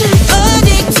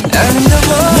Addict 아름다워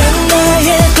넌 나의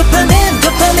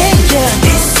도파민 yeah 이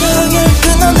숨을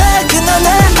끊어놔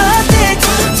Addict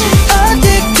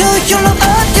Addict to your love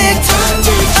Addict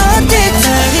Addict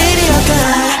날 이리어가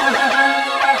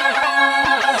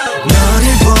너를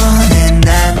보내 난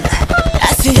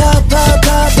I see you pop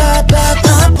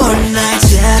all night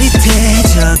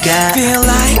짜릿해져가 Feel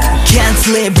like Can't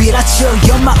sleep 이라쳐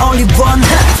You're my only one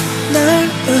날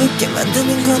웃게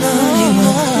만드는 건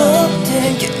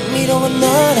OnlyOneOf 게 흥미로운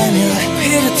너라면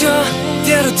이래도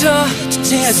때려도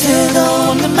주체할 수도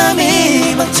없는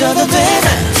맘이 멈춰도 돼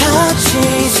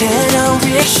터치 새로운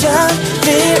리액션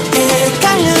Feel it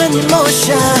깔려는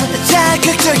emotion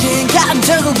자극적인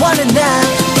감정을 원해 난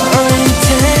More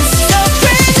intense So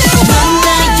crazy 넌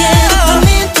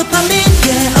나의 도파민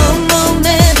yeah 온몸에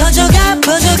퍼져가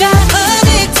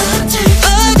Addict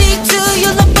Addict to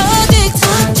your love Addict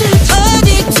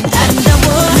Addict 아름다워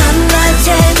넌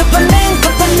나의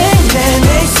도파민 내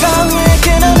성을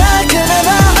끊어라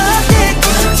Addict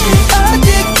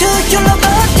Addict to your love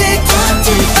Addict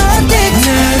Addict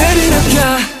나를 일으켜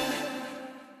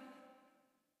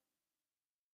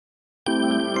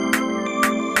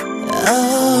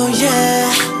Oh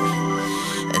yeah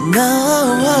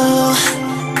No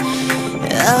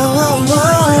Oh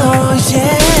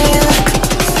yeah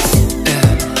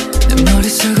내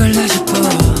머릿속을 내집어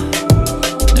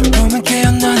널 보면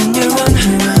깨어나는 You're one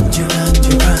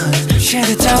Share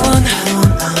it I want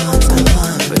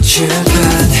But you're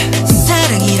good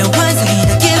사랑이란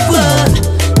환상이다 Give up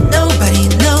Nobody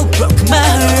no broke my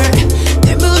heart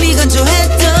날 몸이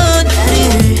건조했던 나를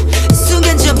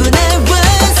순간 전부 날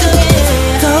완성해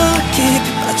더 깊이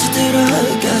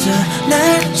빠져들어가자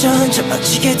날 점점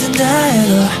빠지게 된다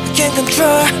해도 I can't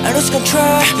control I lose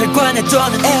control 혈관에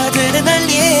도는 애들은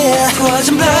난리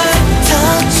부어진 밤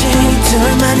터치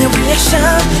둘만의 리액션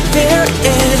Feel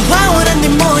it 화원한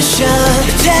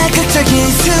emotion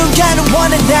자극적인 순간을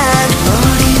원해 난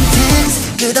More intense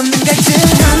끝없는 갈증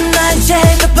넌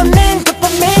나의 도파민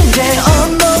내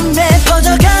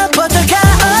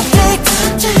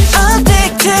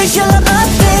your love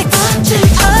addict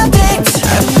addict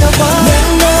I'm the one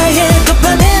난 나의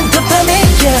도파민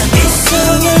yeah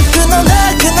이성을 끊어놔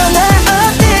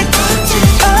addict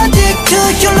addict to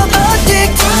your love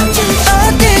addict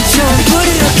addict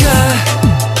전부리가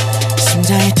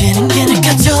심장이 뛰는 게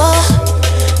느껴져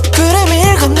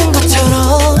구름을 걷는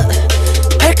것처럼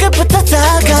발끝부터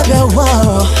다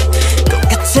가벼워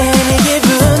똑같은 이 기분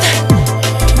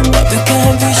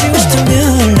완벽한 vision to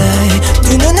new life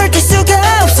두 눈을 뗄 수가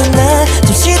없어 난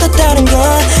잠시도 다른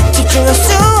건 집중할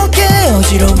수 없게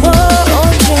어지러워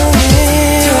온종일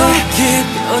더 깊이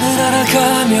너를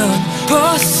알아가면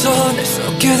벗어날 수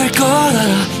없게 될 걸 알아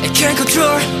I can't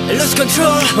control, I lose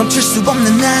control 멈출 수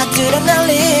없는 나들은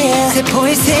난리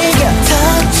세포에 새겨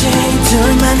touching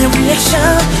둘만의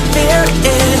reaction feel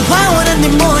it 화원한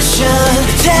emotion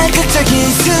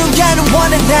자극적인 순간을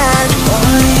원해 난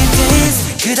Only this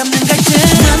끝없는 갈증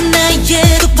넌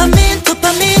나의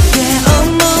도파민 yeah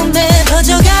온몸에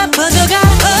퍼져가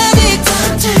addict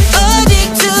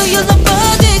addict to your love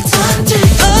addict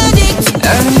addict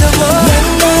I'm the one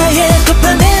넌 나의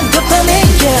도파민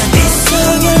yeah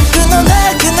이성을 끊어놔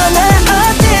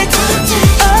addict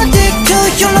addict to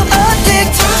your love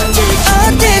addict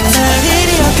addict 날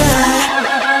이리어가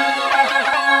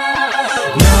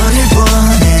너를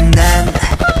원해 난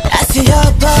I see you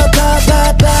pop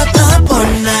all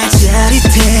night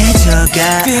짜릿해져가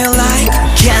Feel like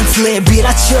Can't sleep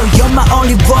이라쳐 You're my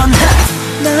only one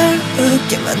날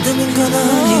웃게 만드는 건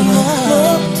OnlyOne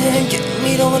모든 게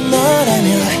미로운 너라면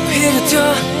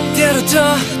이래도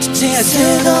때려도 주체할 수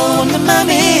없는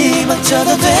맘이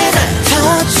멈춰도 돼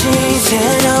Touching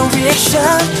새로운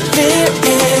reaction Feel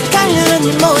it 깔려는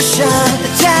emotion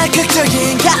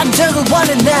자극적인 감정을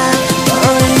원해 난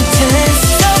All intense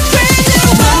So crazy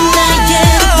넌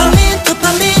나의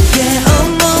도파민 yeah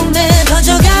온몸에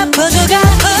퍼져가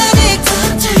addict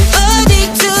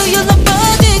addict to your love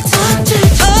addict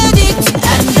addict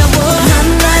I'm the one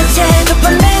넌 나의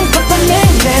도파민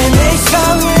내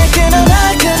이성을 끊어놔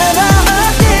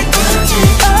addict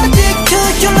addict to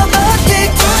your love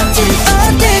addict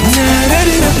addict 나를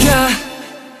이렇게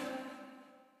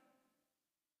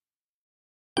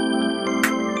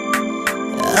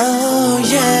Oh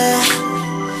yeah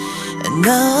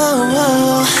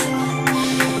No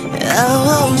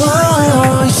Oh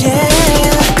yeah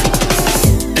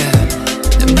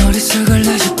내 머릿속을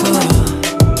내짚어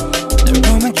널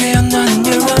보면 깨어나는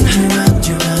You're one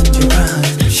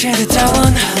Share it I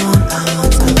want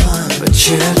What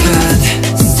you got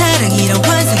사랑이란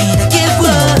환상이라 give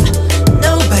up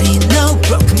Nobody no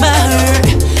broke my heart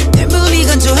날 몸이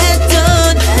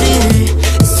건조했던 나를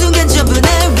순간 전부 날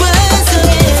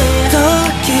완성해 더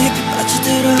깊이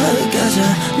빠져들어가자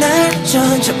날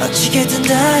점점 맞추게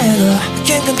된다 해도 I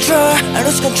can't control, I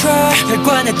lose control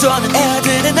혈관에 도는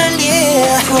애들은 난리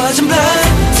구워진 발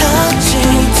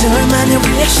Touching 둘만의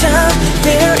reaction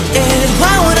Feel it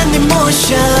화원한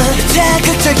emotion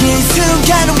자극적인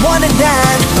순간을 원해 난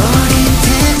More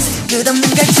intense 끝없는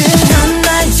갈증 넌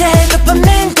나의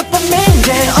도파민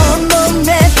yeah 온몸에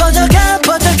퍼져가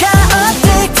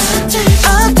addict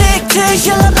addict to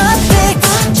your love addict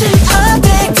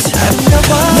addict I'm the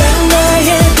one 넌 나의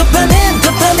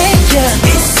도파민 yeah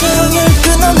이성을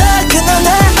끊어놔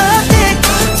addict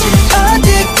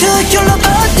addict to your love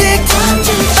addict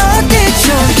addict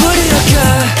전부리가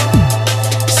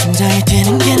심장이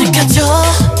뛰는 게 느껴져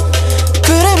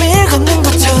구름을 걷는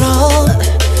것처럼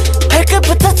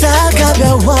발끝부터 다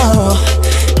가벼워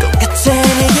똑같은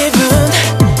이 기분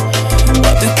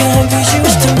완벽한 vision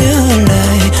to new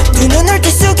life 두 눈을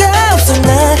뗄 수가 없어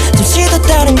난 잠시도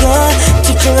다른 건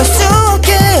집중할 수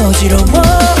없게 어지러워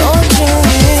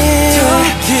온종일 더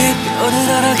깊이 너를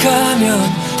알아가면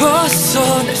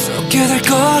벗어날 수 없게 될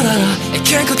걸 알아 I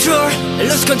can't control, I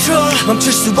lose control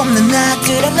멈출 수 없는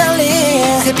나들은 난리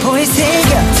세포에 새겨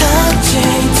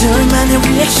touching 둘만의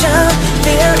reaction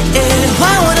feel it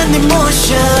화원한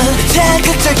emotion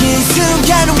자극적인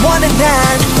순간을 원해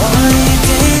난 Only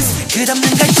this 끝없는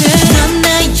갈증 넌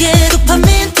나의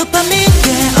도파민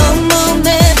yeah 온몸에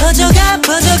퍼져가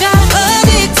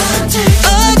addict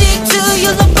addict to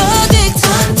your love addict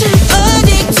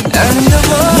addict I'm the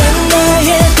one 넌 나의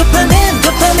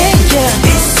도파민 yeah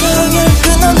이성을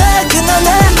끊어놔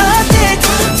addict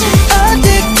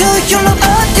addict to your love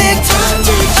addict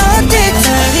addict 날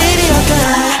이리어가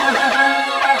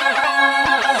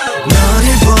너를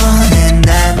원해 난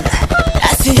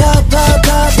I see you pop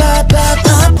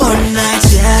all night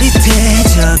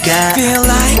짜릿해져가 Feel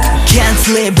like Can't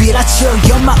sleep 이라쳐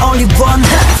You're my only one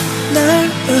날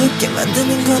웃게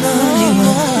만드는 건 OnlyOne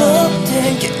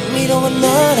모든 게 미로운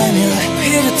너라면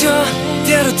이래도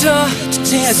때려도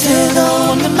주제에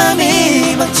쓸모없는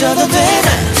맘이 망쳐도 돼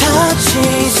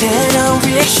터치 새로운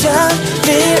리액션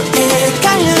Feel it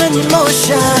깔려는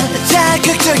이모션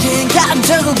자극적인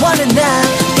감정을 원해 난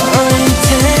More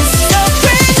intense So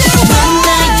brand new 넌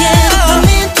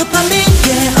나의 도파민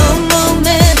yeah 온몸에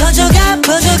퍼져가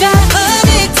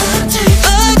Addict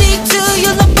Addict to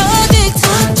your love Addict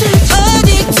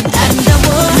Addict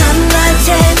아름다워 넌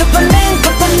나의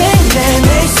도파민 내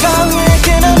성을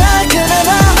끊어라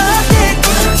Addict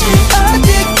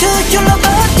Addict to your love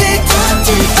Addict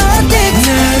Addict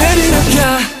나를 일으켜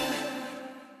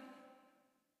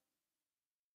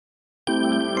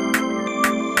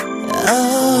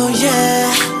Oh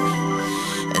yeah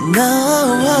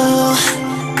No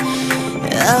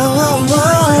Oh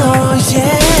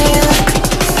yeah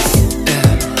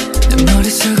내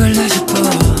머릿속을 나짚어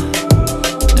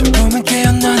널 보면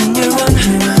깨어나는 You're on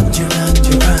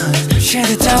Share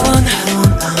it down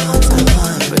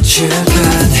But you're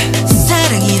good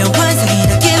사랑이란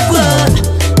환상이라 give up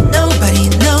Nobody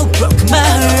know broke my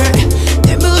heart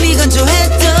날 몸이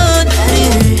건조했던 나를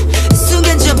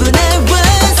순간 전부 날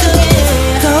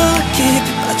완성해 더 깊이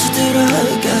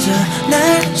빠져들어가자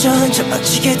날 점점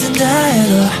빠지게 된다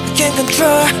해도 I can't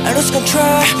control, I lose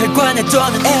control 혈관에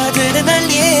도는 애들은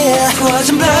난리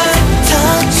구워진 blood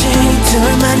touching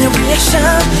둘만의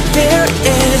reaction Feel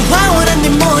it 화원한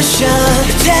emotion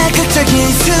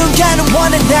자극적인 순간을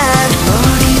원해 난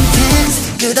More intense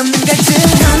끝없는 갈증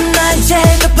넌 나의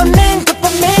dopamine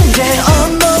내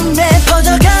온몸에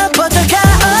퍼져가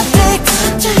Addict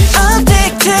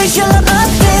Addict to your love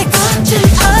Addict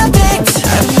Addict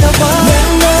아름다워 넌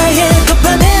나의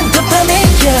dopamine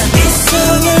yeah 이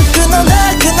숨을 끊어놔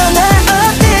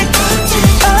Addict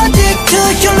Addict to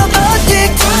your love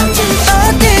Addict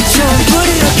Addict 전부를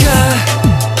일으켜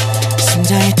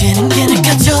심장이 뛰는 게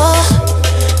느껴져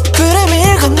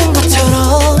구름을 걷는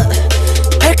것처럼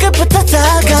발끝부터 다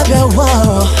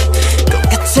가벼워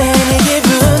똑같은 이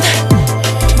기분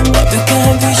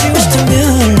완벽한 visual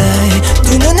stimuli 두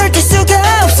눈을 뗄 수가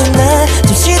없어 난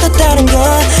잠시도 다른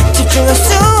건 집중할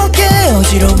수 없게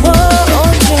어지러워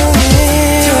온종일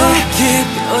더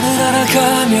깊이 너를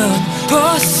알아가면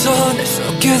벗어날 수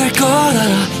없게 될 걸 알아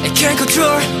I can't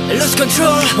control, I lose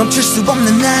control 멈출 수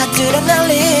없는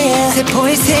아드레날린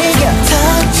세포에 새겨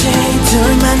touching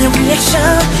둘만의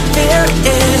reaction Feel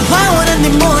it 화원한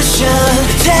emotion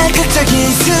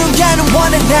자극적인 순간을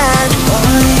원해 난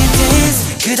All it is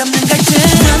끝없는 갈증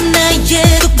넌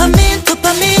나의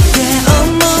도파민 내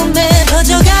온몸에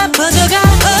퍼져가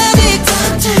Addict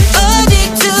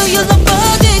Addict to your love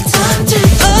Addict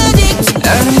Addict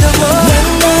아름다워 넌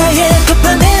나의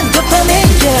도파민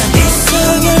yeah 이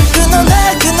숨을 끊어놔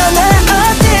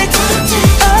Addict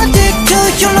Addict to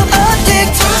your love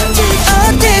Addict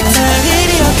Addict 날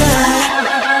이리어가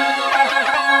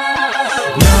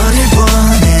너를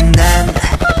원해 난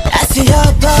I see your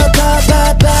pop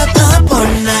all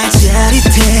night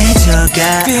짜릿해져가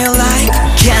Feel like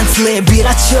Can't sleep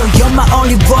이라쳐 You're my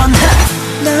only one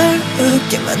날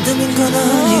웃게 만드는 건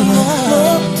OnlyOne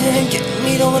모든 게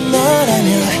미로운 너라면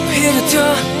위로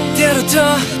더 뒤로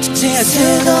더 주제에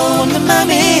쓸모없는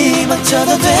맘이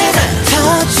망쳐도 돼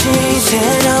터치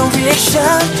새로운 리액션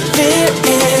Feel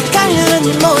it 깔려는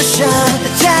emotion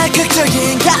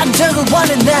자극적인 감정을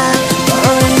원해 난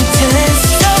More intense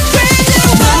So brand new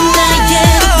넌 나의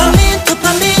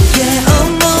도파민 yeah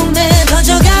온몸에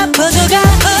퍼져가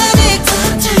Addict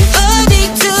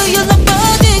Addict to your love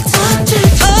Addict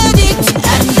Addict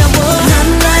아름다워 넌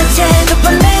나의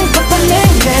도파민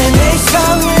내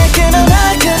성을 끊어라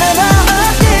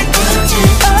Addict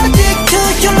Addict to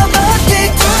your love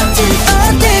Addict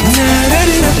Addict 나를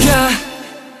일으켜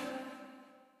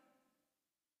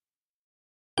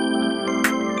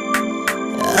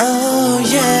Oh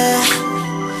yeah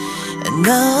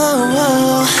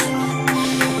No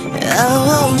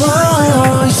Oh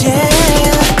yeah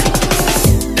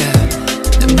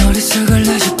내 머릿속을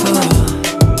나짚어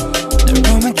널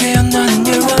보면 깨어나는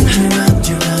You're on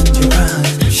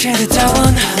Share it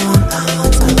down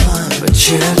But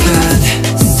you're good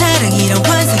사랑이란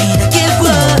환상이라 give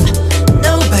up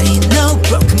Nobody know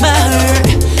broke my heart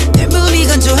날 몸이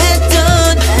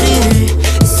건조했던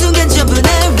나를 순간 전부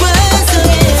날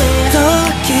완성해 더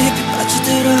깊이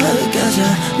빠져들어가자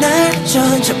날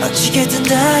점점 빠지게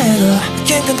된다 해도 I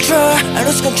can't control, I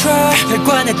lose control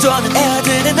혈관에 도는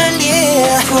애들은 난리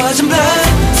구워진 blood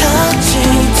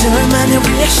touching 둘만의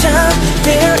reaction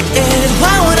Feel it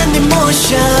화원한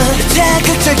emotion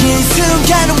자극적인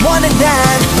순간을 원해 난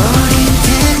More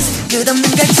intense 끝없는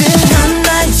갈증 넌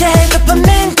나의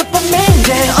dopamine 내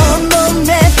온몸에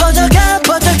퍼져가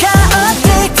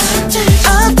Addict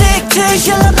Addict to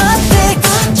your love Addict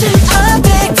Addict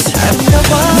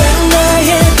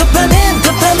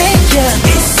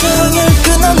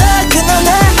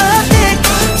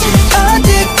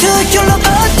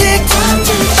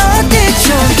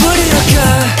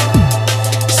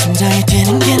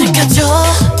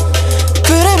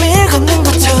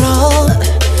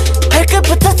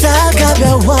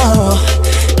가벼워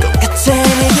똑같아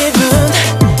내 기분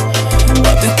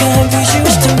완벽한 visual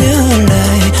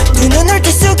stimuli 두 눈을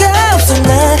뗄 수가 없어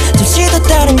난 잠시도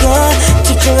다른 건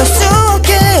집중할 수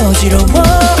없게 어지러워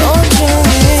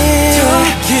온종일 더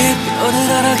깊이 너를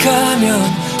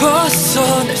알아가면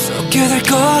벗어날 수 없게 될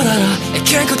걸 알아 I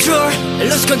can't control, I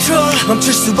lose control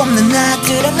멈출 수 없는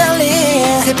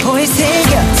아드레날린 세포에 새겨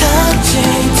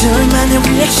touching 둘만의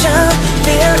reaction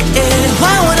feel it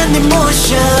화원한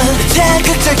emotion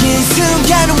자극적인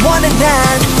순간을 원해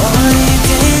난 Only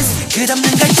this 끝없는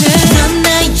갈증 넌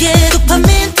나의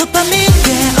도파민 도파민 내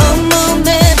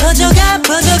온몸에 퍼져가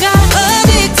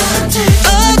Addict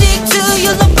Addict to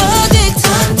your love Addict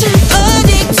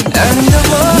Addict 아름다워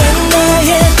넌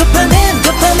나의 도파민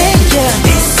도파민 yeah. 이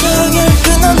속을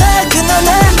끊어놔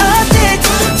Addict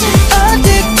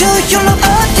Addict to your love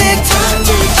Addict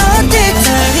Addict 날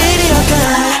이리어가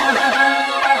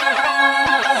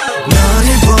너를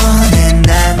원해 난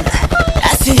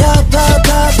I see you pop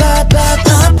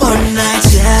up all night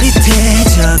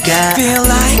짜릿해져가 Feel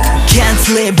like Can't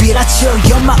sleep 이라쳐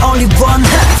You're my only one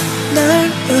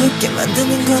날 웃게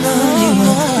만드는 건 OnlyOne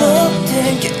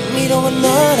모든 게 미로운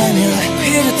너라면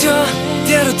오히려 더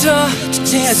때로 더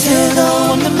주체할 수도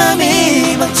없는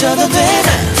맘이 멈춰도 돼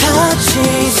touch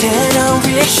새로운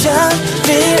reaction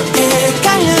feel it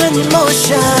깔려는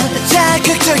emotion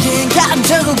자극적인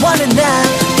감정을 원해 난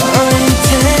more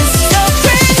intense so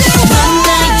crazy 넌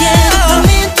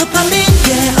나의 도파민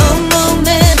yeah 온몸에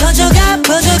퍼져가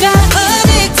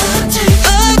Addict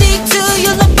Addict to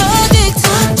your love Addict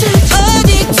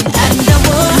Addict 아름다워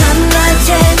넌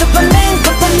나의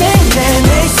도파민 내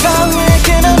성을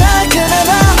끊어놔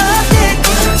Addict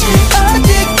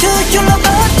Addict to your love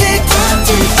Addict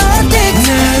Addict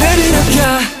나를 이렇게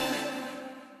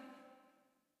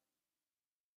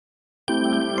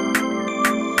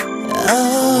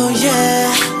Oh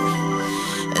yeah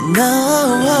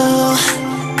No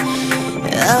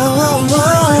Oh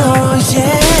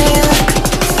yeah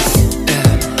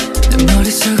내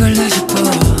머릿속을 내집어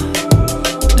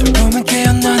널 보면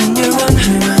깨어나는 You're on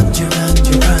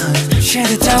Share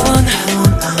the down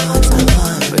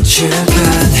But you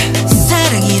got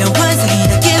사랑이란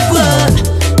환상이라 give up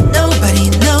Nobody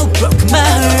no broke my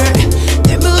heart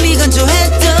날 몸이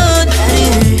건조했던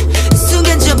나를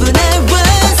순간 전부 날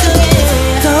완성해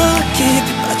더 깊이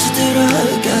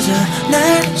빠져들어가자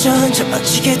날 점점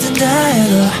맞추게 된다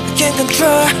해도 I can't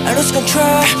control, I lose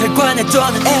control 혈관에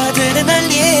도는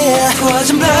아드레날린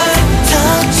구워진 blood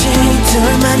touching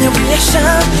둘만의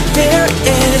reaction feel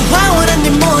it 화원한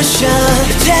emotion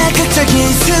자극적인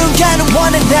순간을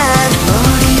원해 난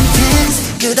more intense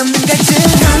끝없는 갈증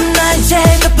넌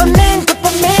나의 도파민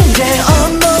도파민 내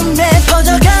온몸에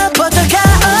퍼져가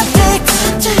Addict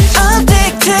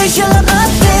Addict to your love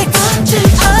Addict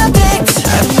Addict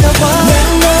아름다워 넌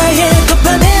나의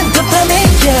도파민 도파민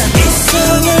yeah. 이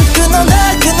숨을 끊어놔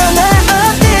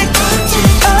Addict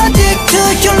Addict to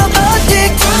your love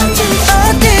Addict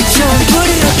Addict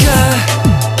전부리 가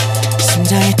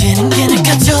심장이 뛰는 게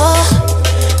느껴져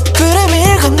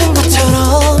구름을 걷는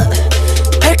것처럼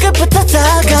발끝부터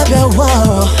다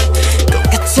가벼워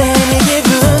똑같아 내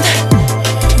기분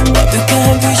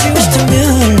완벽한 visual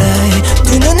stimuli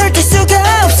두 눈을 뗄 수가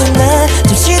없어 난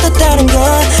잠시도 다른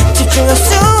건 집중할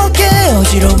수 없게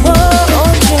어지러워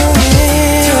온종일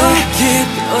더 깊이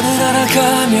너를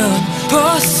알아가면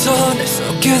벗어날 수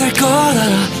없게 될 걸 알아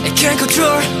I can't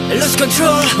control, I lose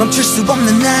control 멈출 수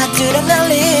없는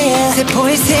아드레날린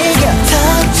세포에 새겨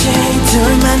touching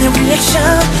둘만의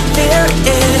reaction feel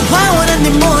it 화원한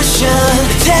emotion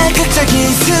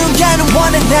자극적인 순간을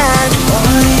원해 난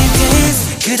Only this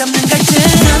끝없는 갈증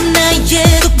넌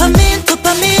나의 도파민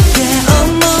도파민 내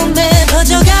온몸에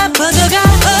퍼져가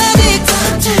Addict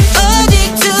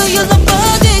Addict to your love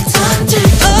Addict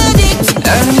Addict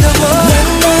아름다워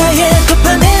넌 나의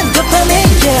도파민 도파민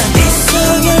yeah. 이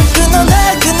속을 끊어놔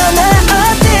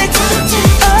Addict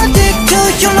Addict to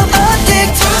your love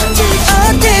Addict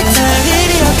Addict 날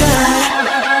이리어가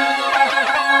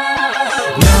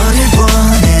너를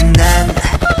원해 난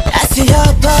I see you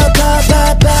pop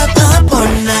all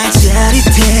night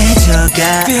짜릿해져가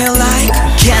Feel like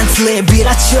Can't sleep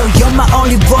이라쳐 You're my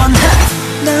only one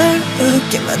날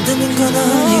웃게 만드는 건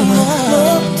OnlyOne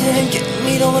모든 게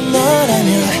미로운 너라면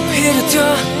오히려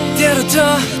더 때로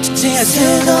더 주체할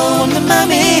수도 없는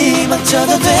맘이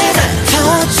멈춰도 돼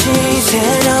touch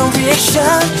새로운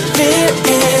reaction feel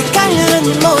it 깔려는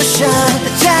emotion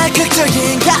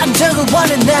자극적인 감정을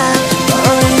원해 난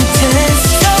more intense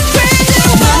so crazy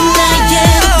넌 나의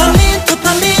도파민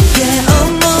도파민 yeah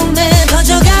온몸에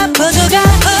퍼져가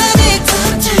Addict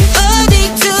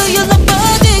Addict to your love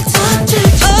Addict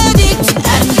Addict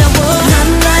아름다워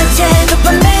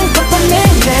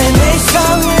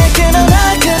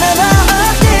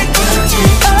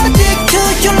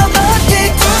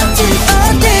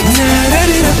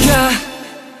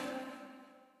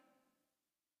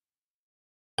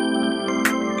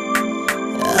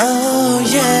Oh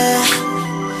yeah,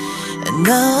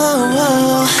 no,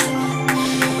 oh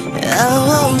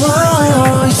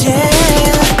yeah.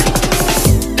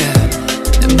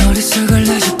 내 머릿속을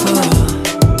내집어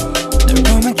널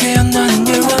보면 깨어나는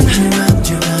you run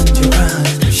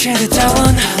Share the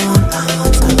down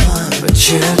But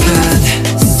you're good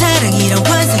사랑이란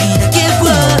환상이다 give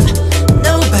up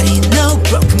Nobody no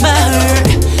broke my heart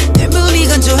내 몸이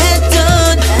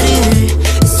건조했던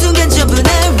나를 순간 전부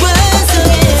날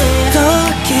완성해 더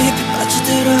깊이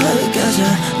빠져들어가자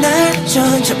날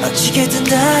점점 빠지게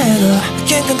된다 해도 I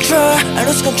can't control, I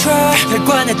lose control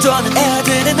혈관에 도는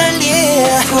아드레날린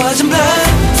구워진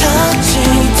blood touch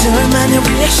둘만의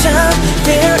reaction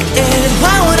feel it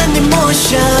황홀한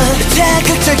emotion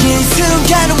자극적인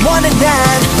순간을 원해 난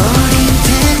어린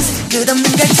dance 끝없는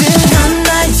갈증 넌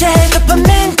나의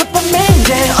dopamine dopamine 내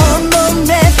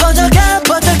온몸에 퍼져가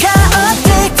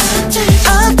addict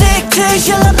addict to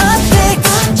your love addict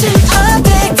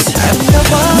addict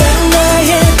아름다워 넌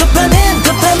나의 dopamine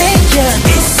dopamine yeah 이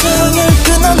숨을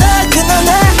끊어놔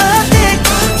addict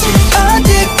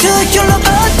addict to your love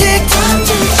addict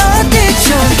addict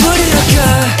전부리 아까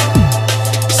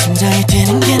심장이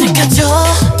뛰는 게 느껴져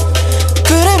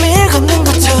구름을 걷는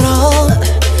것처럼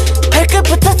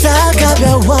발끝부터 다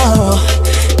가벼워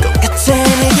똑같아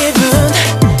내 기분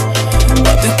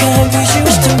어떡한 비주얼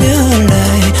still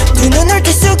moonlight 두 눈을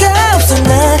뗄 수가 없어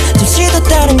난 잠시도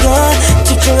다른 건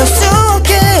집중할 수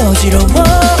없게 어지러워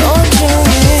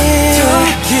온종일 더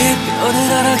깊이 어느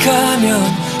날아가면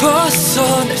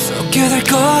벗어날 수 없게 될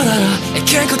걸 알아 I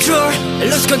can't control, I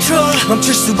lose control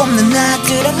멈출 수 없는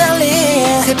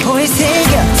아드레날린 세포에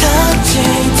새겨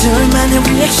touching 둘만의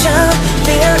reaction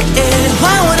feel it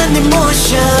황홀한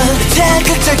emotion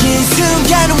자극적인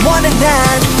순간을 원해 난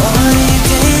Only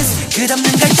this 끝없는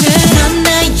갈증 넌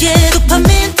나의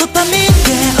dopamine dopamine 내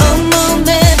온몸에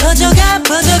퍼져가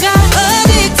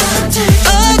addict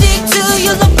addict to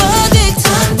your love addict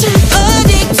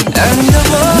addict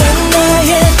아름다워 넌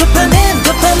나의 dopamine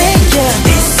dopamine yeah 이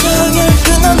숨을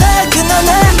끊어놔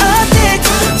addict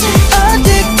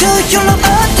addict to your love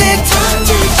addict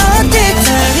addict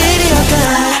날 이리어가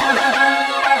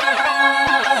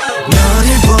너를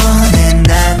보내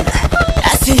난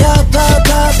I see you pop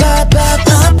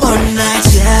all night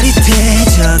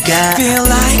짜릿해져가 Feel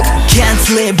like Can't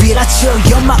sleep 이라쳐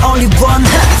You're my only one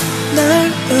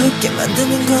날 웃게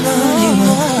만드는 건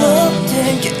OnlyOne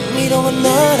모든 게 미로운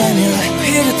너라면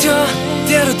위로 더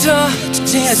뒤로 더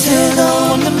주체할 수도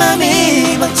없는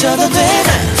맘이 멈춰도 돼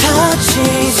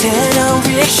touching 새로운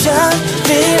reaction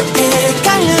feel it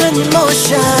깔려는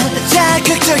emotion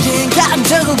자극적인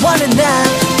감정을 원해 난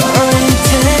More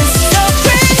intense so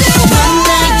crazy 넌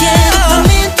나의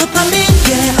dopamine dopamine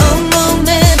yeah 온몸에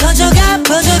퍼져가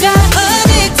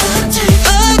addict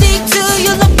addict to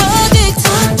your love addict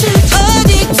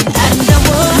addict 아름다워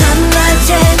넌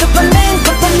나의 dopamine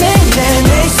dopamine 내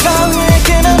내성을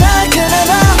끊어라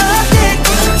addict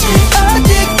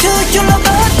addict to your love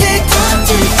addict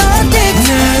addict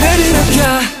나를 이렇게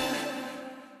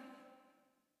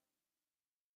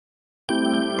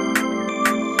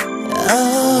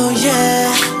Oh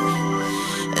yeah,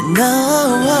 no,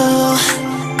 oh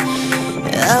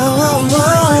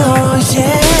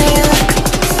yeah.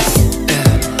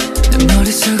 내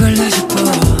머릿속을 내집어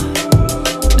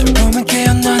널 보면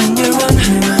깨어나는 you run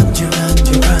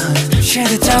Share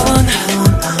the down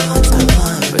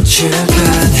But you're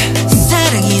good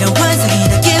사랑이란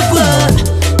환상이다 give up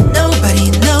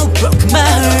Nobody no broke my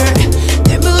heart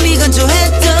내 몸이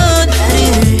건조했던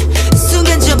나를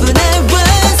순간 전부 날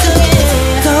완성해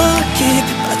더 깊이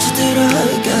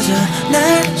빠져들어가자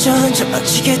날 점점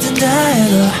빠지게 된다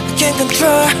해도 I can't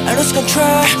control, I lose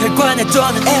control 혈관에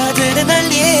도는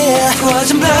아드레날린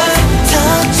구워진 blood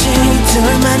touching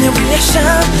둘만의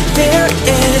reaction feel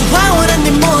it 황홀한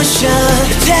emotion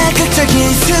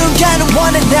자극적인 순간을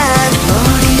원해 난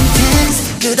어린 dance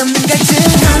끝없는 갈증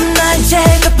넌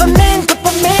나의 dopamine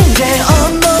dopamine 내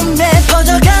온몸에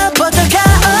퍼져가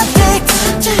addict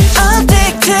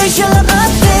addict to your love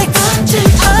addict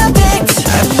addict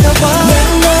아름다워 넌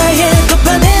나의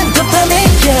dopamine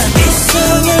dopamine yeah 이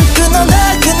숨을 끊어놔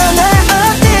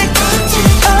addict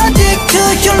addict to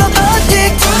your love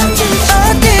addict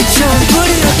addict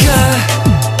전부리 아까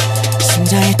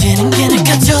심장이 뛰는 게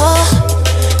느껴져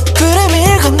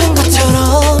구름을 걷는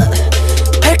것처럼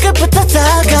발끝부터 다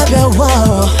가벼워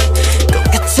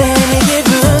똑같아 내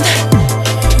기분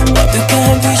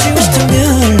어떡한 비주얼 still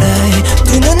moonlight 두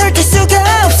눈을 뗄 수가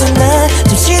없어 난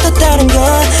잠시도 다른 건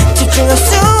집중할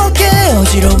수 없게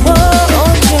어지러워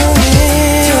온종일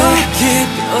더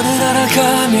깊이 어느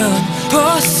날아가면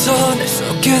벗어날 수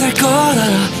없게 될 걸 걸 알아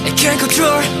I can't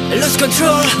control, I lose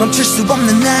control 멈출 수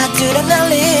없는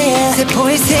아드레날린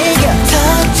세포에 새겨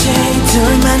touching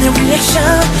둘만의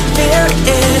reaction feel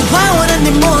it 화원한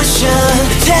emotion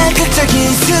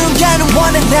자극적인 순간을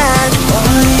원해 난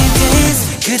What it is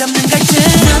끝없는 갈증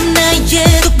넌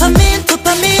나의 도파민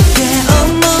도파민 내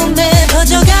온몸에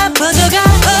퍼져가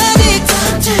Addict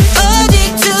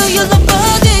Addict to your love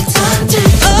Addict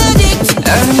Addict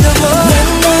아름다워 넌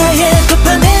나의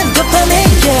도파민 도파민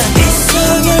yeah.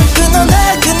 이성을 끊어놔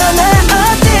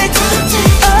Addict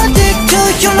Addict to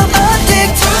your love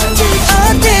Addict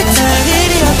Addict 날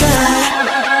이리 와봐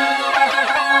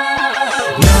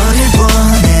너를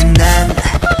원해 난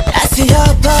I see you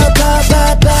pop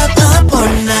up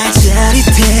all night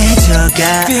짜릿해져가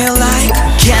Feel like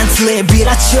Can't sleep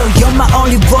이라쳐 You're my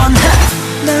only one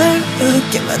날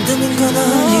웃게 만드는 건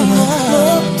OnlyOne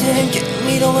모든 게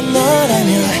미로운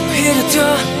너라면 휘려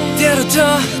더 때려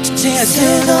더 주체할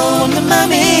수도 없는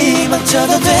맘이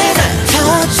멈춰도 돼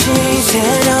Touching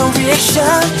새로운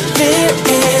reaction Feel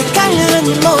it 깔려는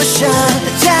emotion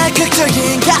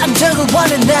자극적인 감정을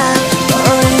원해 난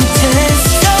More intense